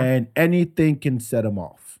 Yeah. And anything can set them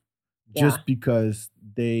off just because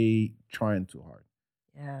they trying too hard.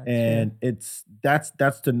 Yeah. And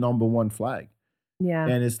that's the number one flag. Yeah.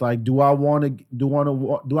 And it's like, do I want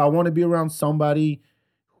to be around somebody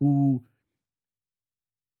who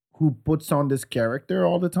puts on this character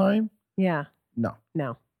all the time? Yeah.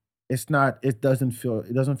 No. It's not. It doesn't feel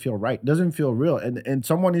right. It doesn't feel real. And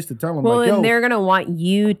someone needs to tell them. Well, like, and they're gonna want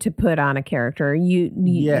you to put on a character. You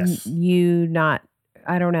not.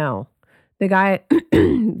 I don't know. The guy,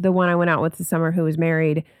 the one I went out with this summer who was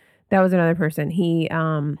married, that was another person. He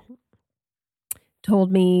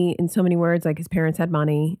told me in so many words, like his parents had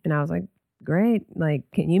money, and I was like, great. Like,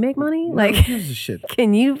 can you make money? Like, shit.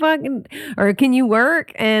 Can you can you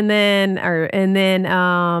work? And then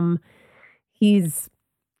he's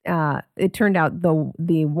it turned out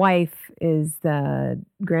the wife is the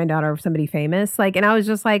granddaughter of somebody famous. Like, and I was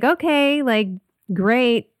just like, okay, like,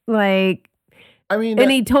 great. Like, I mean,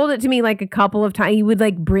 and he told it to me like a couple of times. He would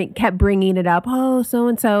like kept bringing it up. Oh, so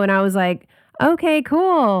and so. And I was like, okay,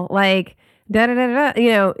 cool. Like, da da da da. You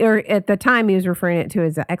know, or at the time he was referring it to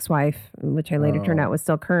his ex-wife, which I later turned out was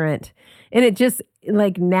still current. And it just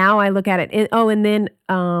like now I look at it. And then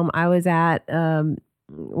I was at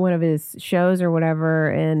one of his shows or whatever,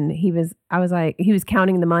 and he was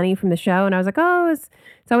counting the money from the show, and I was like, oh, it's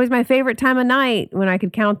always my favorite time of night when I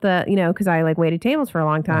could count the, you know, because I like waited tables for a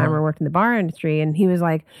long time or worked in the bar industry, and he was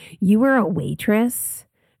like, you were a waitress,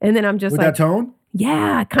 and then I'm just with like, that tone,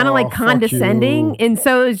 yeah, kind of like condescending, and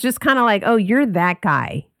so it's just kind of like, oh, you're that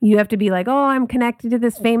guy. You have to be like, oh, I'm connected to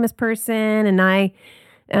this famous person, and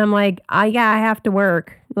I'm like, yeah, I have to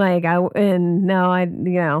work, like I don't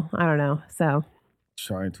know, so.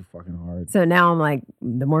 Trying too fucking hard. So now I'm like,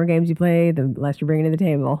 the more games you play, the less you're bringing to the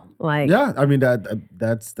table. Like, yeah, I mean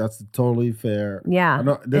that's totally fair. Yeah,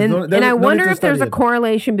 and I wonder if there's a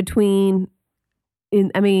correlation between in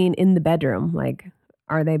the bedroom. Like,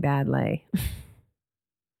 are they bad lay?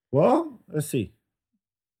 Well, let's see.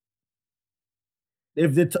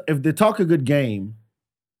 If they talk a good game,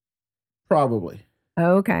 probably.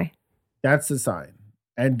 Oh, okay. That's a sign.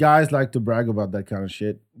 And guys like to brag about that kind of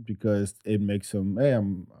shit because it makes them, hey,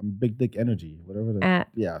 I'm big dick energy, whatever.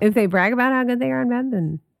 Yeah. If they brag about how good they are in bed,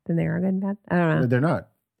 then they are good in bed. I don't know. They're not.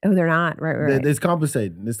 Oh, they're not. Right. It's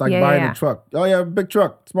compensating. It's like buying a truck. Oh yeah, big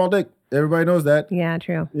truck, small dick. Everybody knows that. Yeah,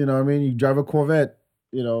 true. You know what I mean? You drive a Corvette.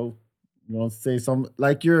 You know, you don't say something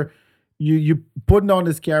like you putting on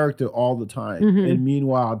this character all the time, and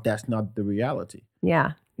meanwhile, that's not the reality.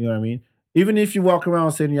 Yeah. You know what I mean? Even if you walk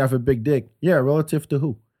around saying you have a big dick, yeah, relative to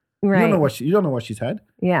who? Right. You don't know what she's had.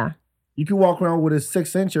 Yeah. You can walk around with a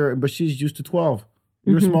 6-incher, but she's used to 12.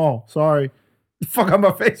 You're small. Sorry. Fuck out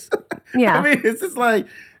my face. Yeah. I mean, it's just like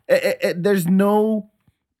there's no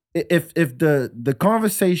if the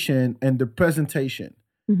conversation and the presentation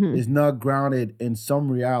is not grounded in some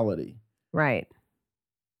reality. Right.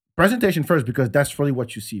 Presentation first, because that's really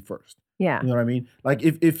what you see first. Yeah. You know what I mean? Like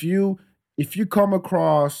if you come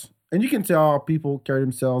across, and you can tell people carry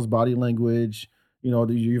themselves, body language, you know,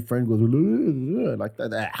 your friend goes like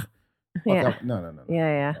that. Yeah. No.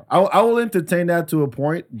 Yeah. I will entertain that to a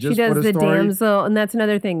point. Just she does for the story. damsel, and that's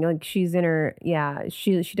another thing. Like she's in her,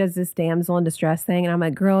 she does this damsel in distress thing, and I'm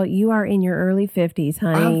like, girl, you are in your early 50s,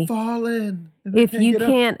 honey. I'm falling. If you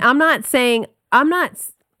can't, I'm not saying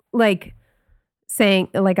like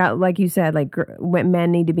you said, like when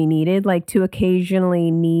men need to be needed, like to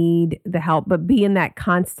occasionally need the help, but being that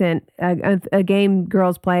constant, a game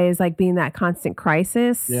girls play is like being that constant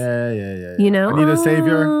crisis. Yeah. You know, I need a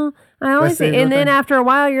savior. I always say, and then after a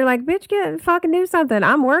while, you're like, bitch, fucking do something.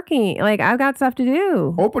 I'm working. Like, I've got stuff to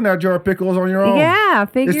do. Open that jar of pickles on your own. Yeah,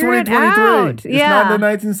 figure it out. It's not the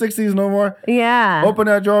 1960s no more. Yeah. Open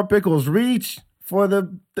that jar of pickles. Reach for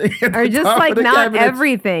the or just like not cabinets.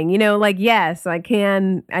 Everything, you know, like, yes, I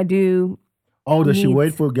do. Oh, does she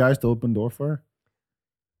wait for guys to open door for her?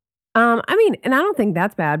 I mean, and I don't think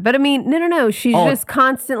that's bad, but I mean, no. She's just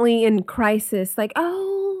constantly in crisis. Like,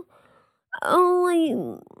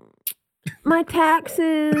 my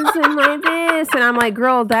taxes and my this. And I'm like,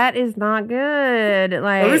 girl, that is not good.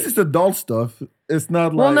 Like, at least it's adult stuff. It's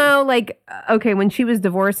not like. Well, no, like, okay, when she was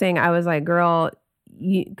divorcing, I was like, girl,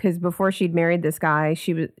 because before she'd married this guy,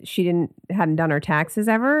 she hadn't done her taxes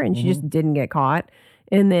ever, and she just didn't get caught.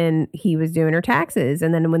 And then he was doing her taxes.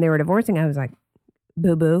 And then when they were divorcing, I was like,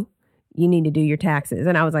 boo-boo, you need to do your taxes.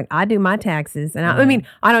 And I was like, I do my taxes. And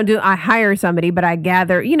I hire somebody, but I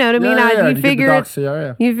gather, you know what I mean? You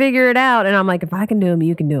figure it out. And I'm like, if I can do them,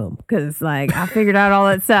 you can do them. Cause like, I figured out all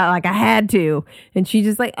that stuff. Like I had to. And she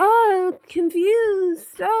just like, oh,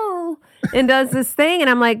 confused. Oh, and does this thing. And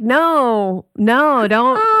I'm like, no,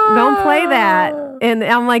 don't play that. And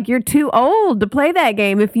I'm like, you're too old to play that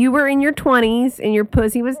game. If you were in your 20s and your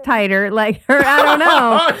pussy was tighter, like her, I don't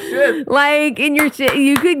know, like in your shit,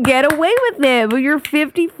 you could get away with it. But you're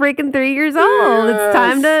 50 freaking 3 years old. Yes. It's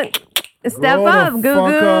time to step up,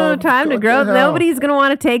 goo. Time to grow. Nobody's gonna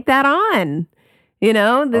want to take that on. You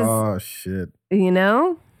know this. Oh shit. You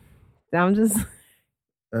know, I'm just.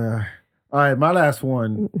 All right, my last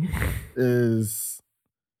one is.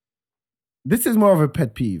 This is more of a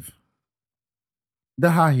pet peeve.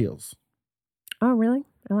 The high heels. Oh, really?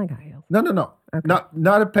 I like high heels. No. Okay.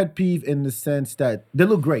 Not a pet peeve in the sense that they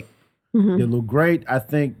look great. Mm-hmm. They look great. I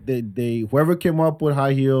think they whoever came up with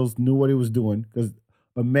high heels knew what he was doing, because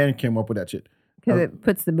a man came up with that shit. Because it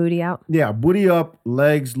puts the booty out? Yeah, booty up,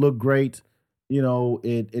 legs look great. you know,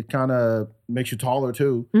 it kind of makes you taller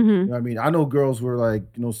too. Mm-hmm. You know what I mean? I know girls who are like,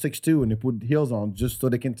 you know, 6'2" and they put heels on just so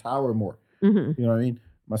they can tower more. Mm-hmm. You know what I mean?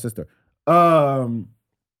 My sister. But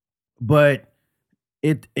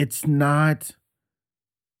it's not.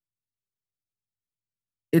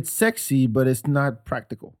 It's sexy, but it's not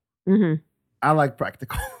practical. Mm-hmm. I like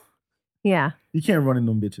practical. Yeah. You can't run in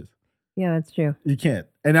them bitches. Yeah, that's true. You can't.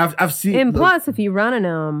 And I've seen. And plus, if you run in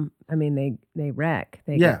them, I mean, they wreck.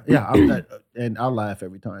 Yeah. And I laugh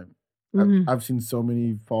every time. Mm-hmm. I've seen so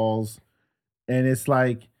many falls, and it's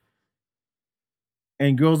like,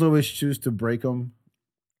 and girls always choose to break them.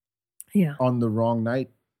 Yeah. On the wrong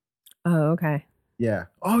night. Oh, okay. Yeah.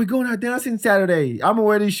 Oh, we're going out dancing Saturday. I'm gonna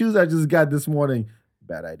wear these shoes I just got this morning.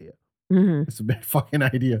 Bad idea. Mm-hmm. It's a bad fucking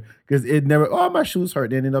idea because it never. Oh, my shoes hurt.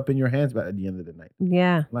 They ended up in your hands, but at the end of the night.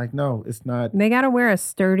 Yeah. Like no, it's not. They got to wear a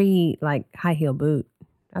sturdy, like high heel boot.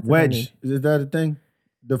 That's wedge. Is that a thing?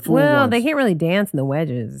 The full well, ones. they can't really dance in the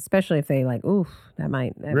wedges, especially if they like. Oof, that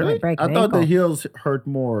might break. I thought the heels hurt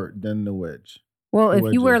more than the wedge. Well, the if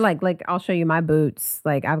wedges. you wear like I'll show you my boots.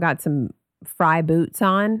 Like I've got some Fry boots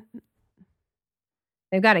on.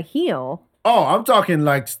 They've got a heel. Oh, I'm talking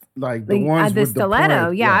like the ones the with stiletto. the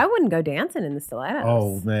point. Yeah, I wouldn't go dancing in the stilettos.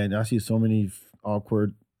 Oh man, I see so many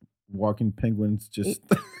awkward walking penguins just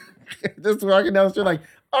just walking down the street like,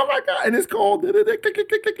 oh my god, and it's cold. Click, click, click,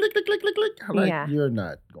 click, click, click, click, click, click. I'm like, you're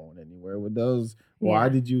not going anywhere with those. Why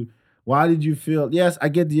did you feel? Yes, I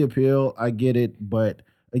get the appeal, I get it, but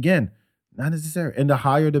again, not necessary. And the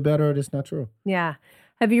higher the better. It's not true. Yeah.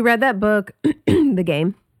 Have you read that book, The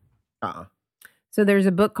Game? So there's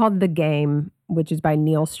a book called The Game, which is by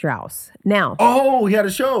Neil Strauss. Now, he had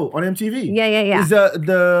a show on MTV. Yeah. He's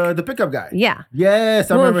the pickup guy. Yeah.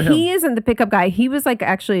 Yes, I remember him. He isn't the pickup guy. He was like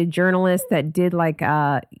actually a journalist that did like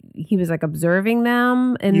he was like observing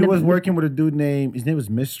them, and he was working with a dude named his name was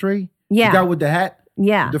Mystery. Yeah, the guy with the hat.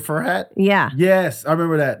 Yeah, the fur hat. Yeah. Yes, I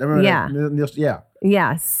remember that. That.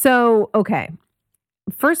 Yeah. So okay,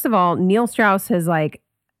 first of all, Neil Strauss has like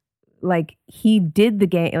he did the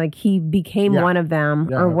game, like he became one of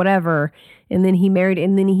them or whatever. And then he married,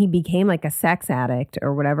 and then he became like a sex addict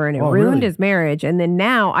or whatever. And it ruined his marriage. And then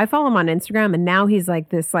now I follow him on Instagram, and now he's like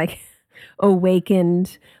this, like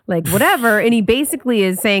awakened, like whatever. And he basically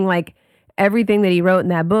is saying like everything that he wrote in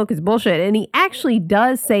that book is bullshit. And he actually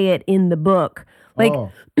does say it in the book, like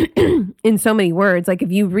in so many words. Like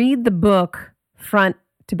if you read the book front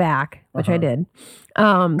to back, which I did.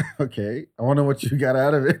 Okay. I wonder what you got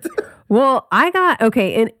out of it. Well,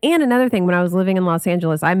 and another thing, when I was living in Los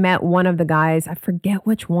Angeles, I met one of the guys, I forget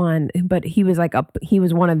which one, but he was like he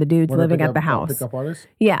was one of the dudes living at the house. Pickup artist?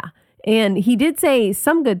 Yeah. And he did say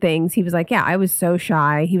some good things. He was like, yeah, I was so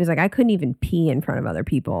shy. He was like, I couldn't even pee in front of other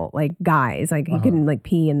people, like guys. Like he couldn't like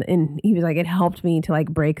pee. And he was like, it helped me to like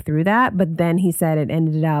break through that. But then he said it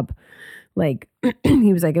ended up like,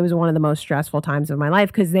 he was like, it was one of the most stressful times of my life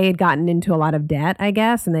because they had gotten into a lot of debt, I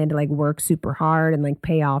guess. And they had to like work super hard and like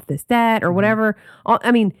pay off this debt or whatever.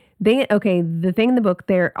 The thing in the book,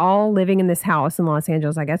 they're all living in this house in Los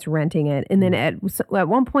Angeles, I guess, renting it. And then at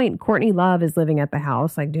one point, Courtney Love is living at the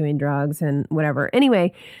house, like doing drugs and whatever.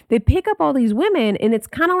 Anyway, they pick up all these women, and it's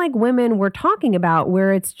kind of like women we're talking about,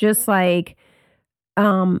 where it's just like,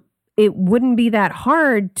 it wouldn't be that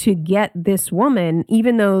hard to get this woman,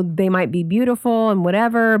 even though they might be beautiful and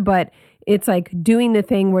whatever, but it's like doing the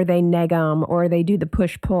thing where they neg them or they do the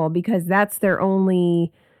push-pull because that's their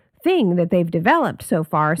only thing that they've developed so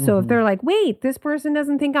far. So if they're like, wait, this person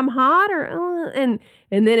doesn't think I'm hot or and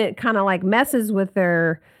then it kind of like messes with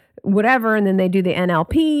their whatever, and then they do the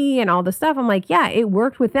NLP and all the stuff. I'm like, yeah, it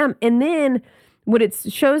worked with them. And then what it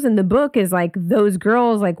shows in the book is like those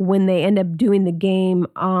girls, like when they end up doing the game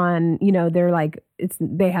on, they're like,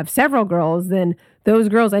 they have several girls, then those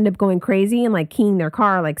girls end up going crazy and like keying their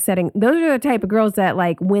car, like those are the type of girls that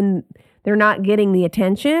like when they're not getting the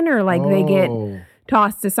attention or like they get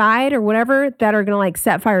tossed aside or whatever, that are going to like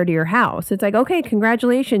set fire to your house. It's like, okay,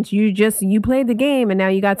 congratulations. You played the game and now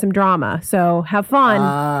you got some drama. So have fun.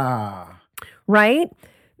 Right?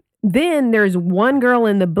 Then there's one girl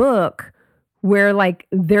in the book where like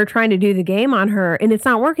they're trying to do the game on her and it's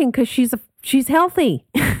not working because she's healthy.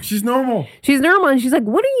 She's normal. She's normal. And she's like,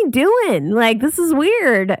 what are you doing? Like, this is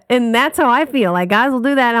weird. And that's how I feel. Like guys will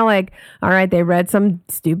do that. And I'm like, all right, they read some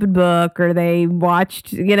stupid book or they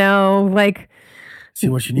watched, like see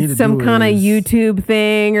what you need to some do kind of is YouTube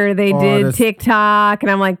thing or they did TikTok.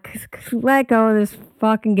 And I'm like, let go of this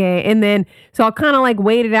fucking game. And then, so I'll kind of like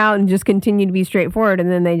wait it out and just continue to be straightforward. And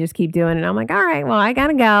then they just keep doing it. I'm like, all right, well, I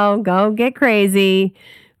gotta go get crazy.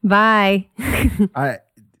 Bye.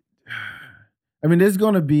 I mean, there's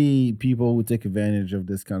going to be people who take advantage of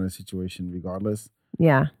this kind of situation regardless.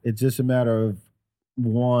 Yeah. It's just a matter of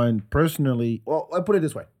one personally. Well, I put it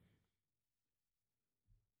this way.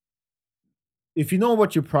 If you know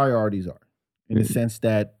what your priorities are, in the sense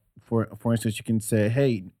that, for instance, you can say,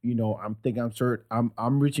 hey,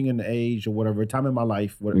 I'm reaching an age or whatever, time in my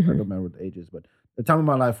life, I don't matter what the age is, but the time in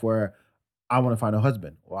my life where I want to find a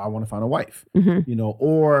husband or I want to find a wife,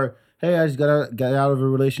 or hey, I just gotta get out of a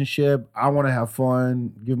relationship. I want to have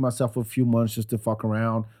fun, give myself a few months just to fuck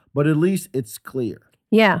around, but at least it's clear.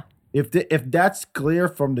 Yeah. If that's clear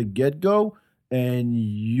from the get-go and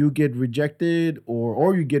you get rejected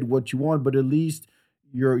or you get what you want, but at least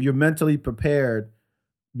you're mentally prepared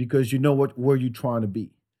because you know where you're trying to be.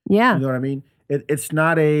 Yeah. You know what I mean? It's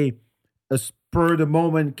not a spur of the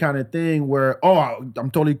moment kind of thing where, I'm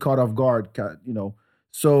totally caught off guard,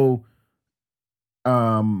 So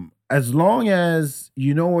as long as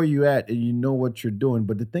you know where you're at and you know what you're doing,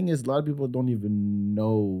 but the thing is, a lot of people don't even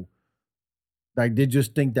know. Like, they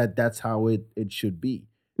just think that that's how it should be.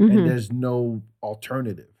 And there's no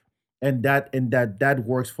alternative. And that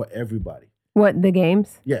works for everybody. What, the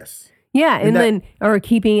games? Yes. Yeah, and then, or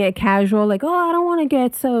keeping it casual, like, I don't want to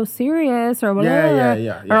get so serious or whatever.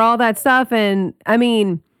 Yeah. Or all that stuff. And I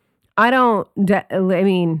mean, I don't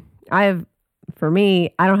have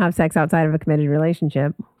sex outside of a committed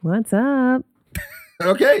relationship. What's up?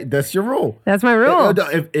 Okay, that's your rule. That's my rule.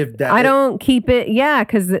 I don't keep it,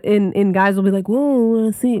 because in guys will be like, whoa,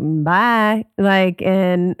 let's see, bye. Like,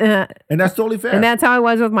 and that's totally fair. And that's how I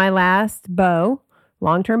was with my last beau,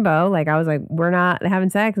 long-term beau. Like, I was like, we're not having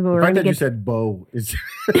sex, but we're going to get... you said beau.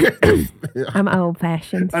 I'm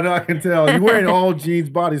old-fashioned. I know, I can tell. You're wearing an all jeans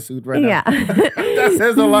bodysuit right now. Yeah. That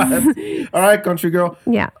says a lot. All right, country girl.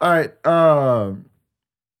 Yeah. All right.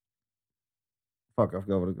 Fuck, I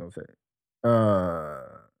forgot what I was going to say.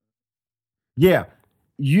 Yeah,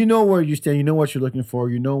 you know where you stand. You know what you're looking for.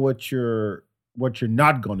 You know what you're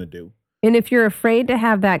not gonna do. And if you're afraid to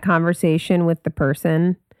have that conversation with the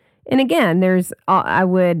person, and again, there's I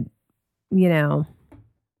would,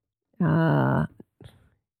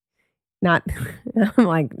 not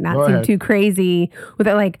seem too crazy with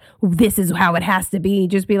it. Like, this is how it has to be.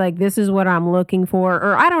 Just be like, this is what I'm looking for,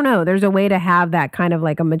 or I don't know. There's a way to have that kind of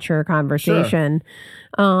like a mature conversation. Sure.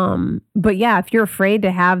 But yeah, if you're afraid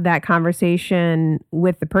to have that conversation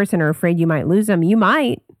with the person or afraid you might lose them, you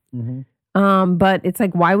might. Mm-hmm. But it's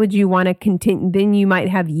like, why would you want to continue? Then you might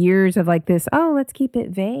have years of like this, let's keep it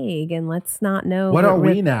vague and let's not know. What are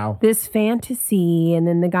we now? This fantasy. And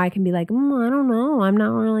then the guy can be like, I don't know. I'm not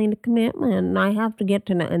really into commitment. I have to get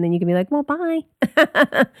to know. And then you can be like, well, bye.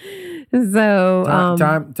 So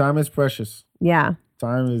time is precious. Yeah.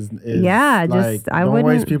 Time is yeah. Like, just, I don't wouldn't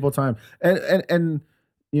waste people's time. And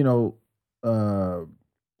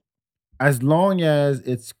as long as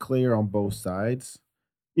it's clear on both sides,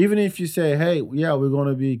 even if you say, hey, yeah, we're going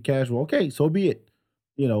to be casual. Okay, so be it.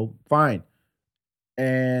 Fine.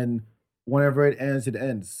 And whenever it ends, it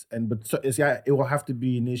ends. It will have to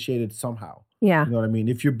be initiated somehow. Yeah. You know what I mean?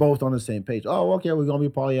 If you're both on the same page. Oh, okay, we're going to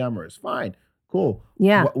be polyamorous. Fine. Cool.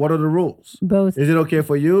 Yeah. What are the rules? Both. Is it okay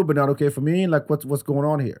for you, but not okay for me? Like, what's going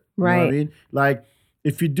on here? You right. know what I mean? Like,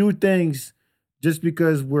 if you do things just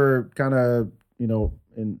because we're kind of,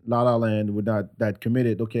 in La La Land, we're not that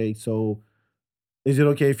committed. Okay, so... is it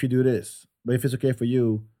okay if you do this? But if it's okay for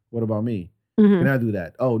you, what about me? Mm-hmm. Can I do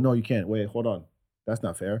that? Oh, no, you can't. Wait, hold on. That's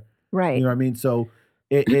not fair. Right. You know what I mean? So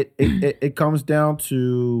it comes down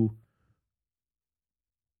to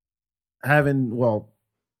having,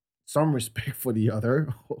 some respect for the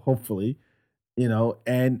other, hopefully,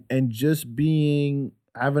 and just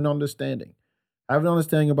have an understanding. Have an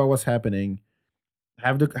understanding about what's happening.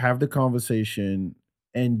 Have the conversation,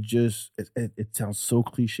 and just, it sounds so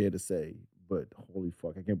cliche to say, but holy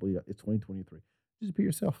fuck, I can't believe that. It's 2023. Just be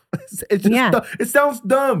yourself. It's just it sounds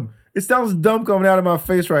dumb. It sounds dumb coming out of my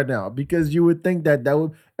face right now, because you would think that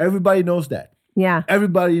would, everybody knows that. Yeah.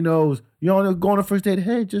 Everybody knows. You want to go on a first date,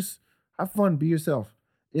 hey, just have fun, be yourself.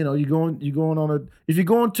 You're going on if you're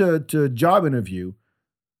going to a job interview,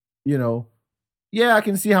 I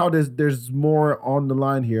can see how there's more on the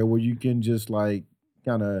line here where you can just like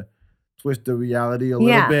kind of twist the reality a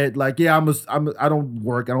little bit. Like, I don't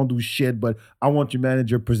work, I don't do shit, but I want your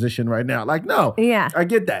manager position right now. Like, no, I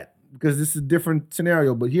get that, because this is a different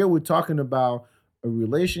scenario. But here we're talking about a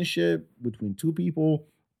relationship between two people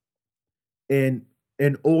in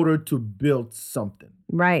order to build something,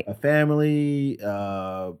 right? A family,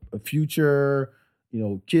 a future,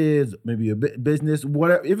 kids, maybe a business,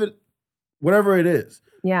 whatever it is.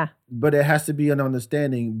 Yeah. But it has to be an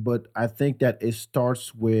understanding. But I think that it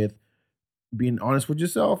starts with being honest with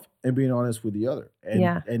yourself and being honest with the other.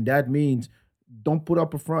 And that means don't put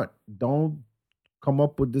up a front. Don't come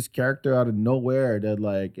up with this character out of nowhere that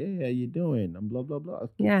like, hey, how you doing? I'm blah, blah, blah.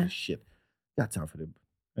 Yeah. Shit. Got time for this.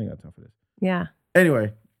 I ain't got time for this. Yeah.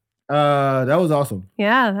 Anyway, that was awesome.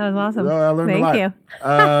 Yeah, that was awesome. I learned a lot. Thank you.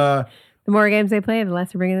 The more games they play, the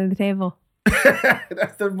less they're bringing to the table.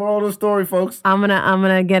 That's the moral of the story, folks. I'm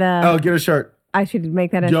gonna get get a shirt. I should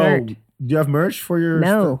make that a shirt. Do you have merch for your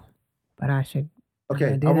No, stuff? but I should.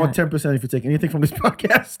 Okay, I want 10% if you take anything from this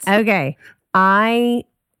podcast. Okay,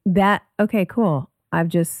 okay, cool. I've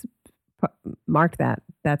just marked that.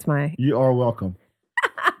 That's my. You are welcome.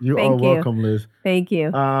 You are welcome, Liz. Thank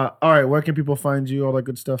you. All right, where can people find you? All that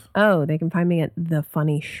good stuff. Oh, they can find me at The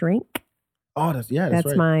Funny Shrink. Oh, that's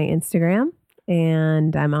right. My Instagram,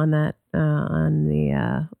 and I'm on that on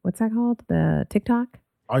the what's that called? The TikTok.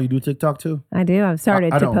 Oh, you do TikTok too? I do. I've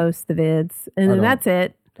started to post the vids, and then that's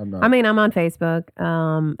it. I'm on Facebook.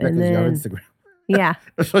 And then you have Instagram. Yeah,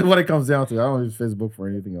 that's what it comes down to. I don't use Facebook for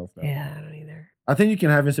anything else now. Yeah, I don't either. I think you can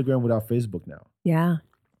have Instagram without Facebook now. Yeah,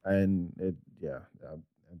 and I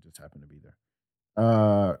just happen to be there.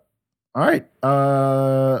 All right.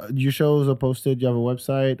 Your shows are posted. You have a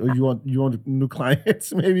website, or you want new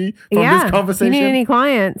clients maybe from this conversation? If you need any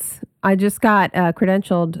clients, I just got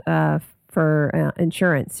credentialed for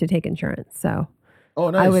insurance to take insurance. So,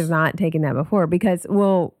 nice. I was not taking that before because,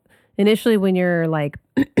 initially when you're like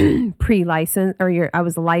pre-licensed or I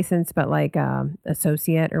was licensed but like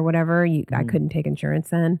associate or whatever, I couldn't take insurance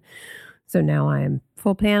then. So now I'm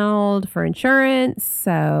full paneled for insurance.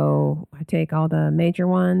 So I take all the major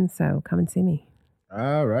ones. So come and see me.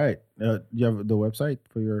 All right. You have the website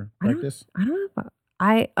for your practice? I don't know.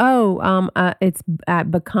 It's at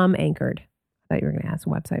Become Anchored. I thought you were going to ask a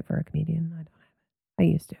website for a comedian. I don't have it. I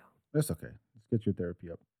used to. That's okay. Let's get your therapy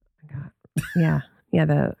up. Yeah. Yeah.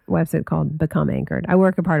 The website called Become Anchored. I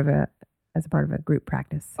work as a part of a group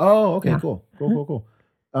practice. Oh, okay. Yeah. Cool.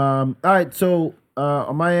 All right. So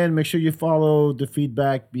on my end, make sure you follow The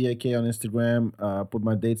Feedback, BAK on Instagram. Put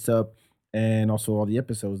my dates up and also all the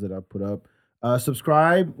episodes that I put up.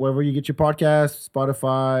 Subscribe wherever you get your podcasts,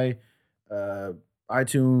 Spotify,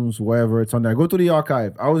 iTunes, wherever it's on there. Go to the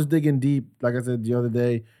archive. I was digging deep, like I said the other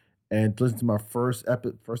day, and listen to my first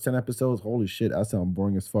 10 episodes. Holy shit, I sound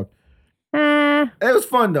boring as fuck. It was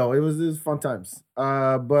fun though. It was fun times.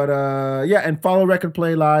 And follow Record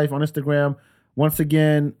Play Live on Instagram. Once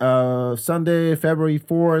again, Sunday, February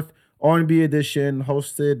 4th, R&B edition,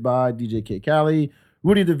 hosted by DJ K. Cali,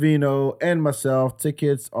 Rudy Divino, and myself.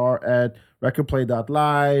 Tickets are at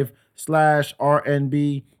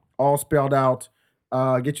recordplay.live/RNB, all spelled out.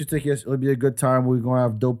 Get your tickets. It'll be a good time. We're going to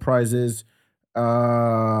have dope prizes.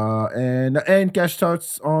 And cash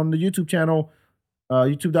starts on the YouTube channel,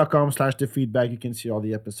 youtube.com/thefeedback. You can see all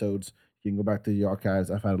the episodes. You can go back to the archives.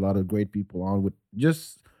 I've had a lot of great people on with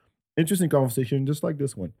just interesting conversation, just like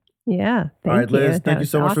this one. Yeah. All right, Liz, thank you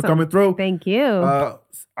so much for coming through. Thank you. I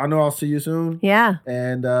know I'll see you soon. Yeah.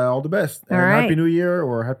 And all the best. All and right. Happy New Year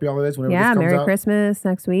or Happy Holidays whenever this comes Merry out. Christmas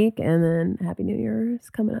next week, and then Happy New Year is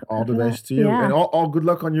coming up. All the best to you. Yeah. And all good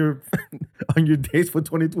luck on your on your dates for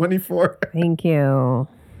 2024. Thank you.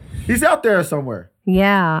 He's out there somewhere.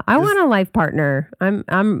 Yeah. I want a life partner. I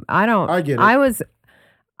get it.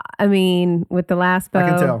 With the last bow, I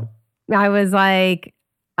can tell. I was like,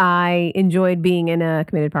 I enjoyed being in a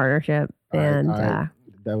committed partnership, and that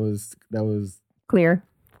was clear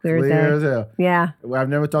as hell. Yeah, I've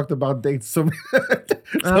never talked about dates so much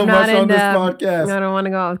on this podcast. I don't want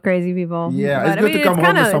to go out with crazy people. Yeah, it's good to come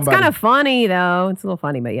home to somebody. It's kind of funny though. It's a little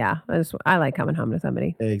funny, but yeah, I like coming home to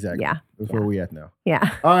somebody. Exactly. Yeah, that's where we at now. Yeah.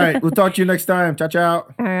 All right, we'll talk to you next time. Ciao, ciao.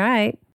 All right.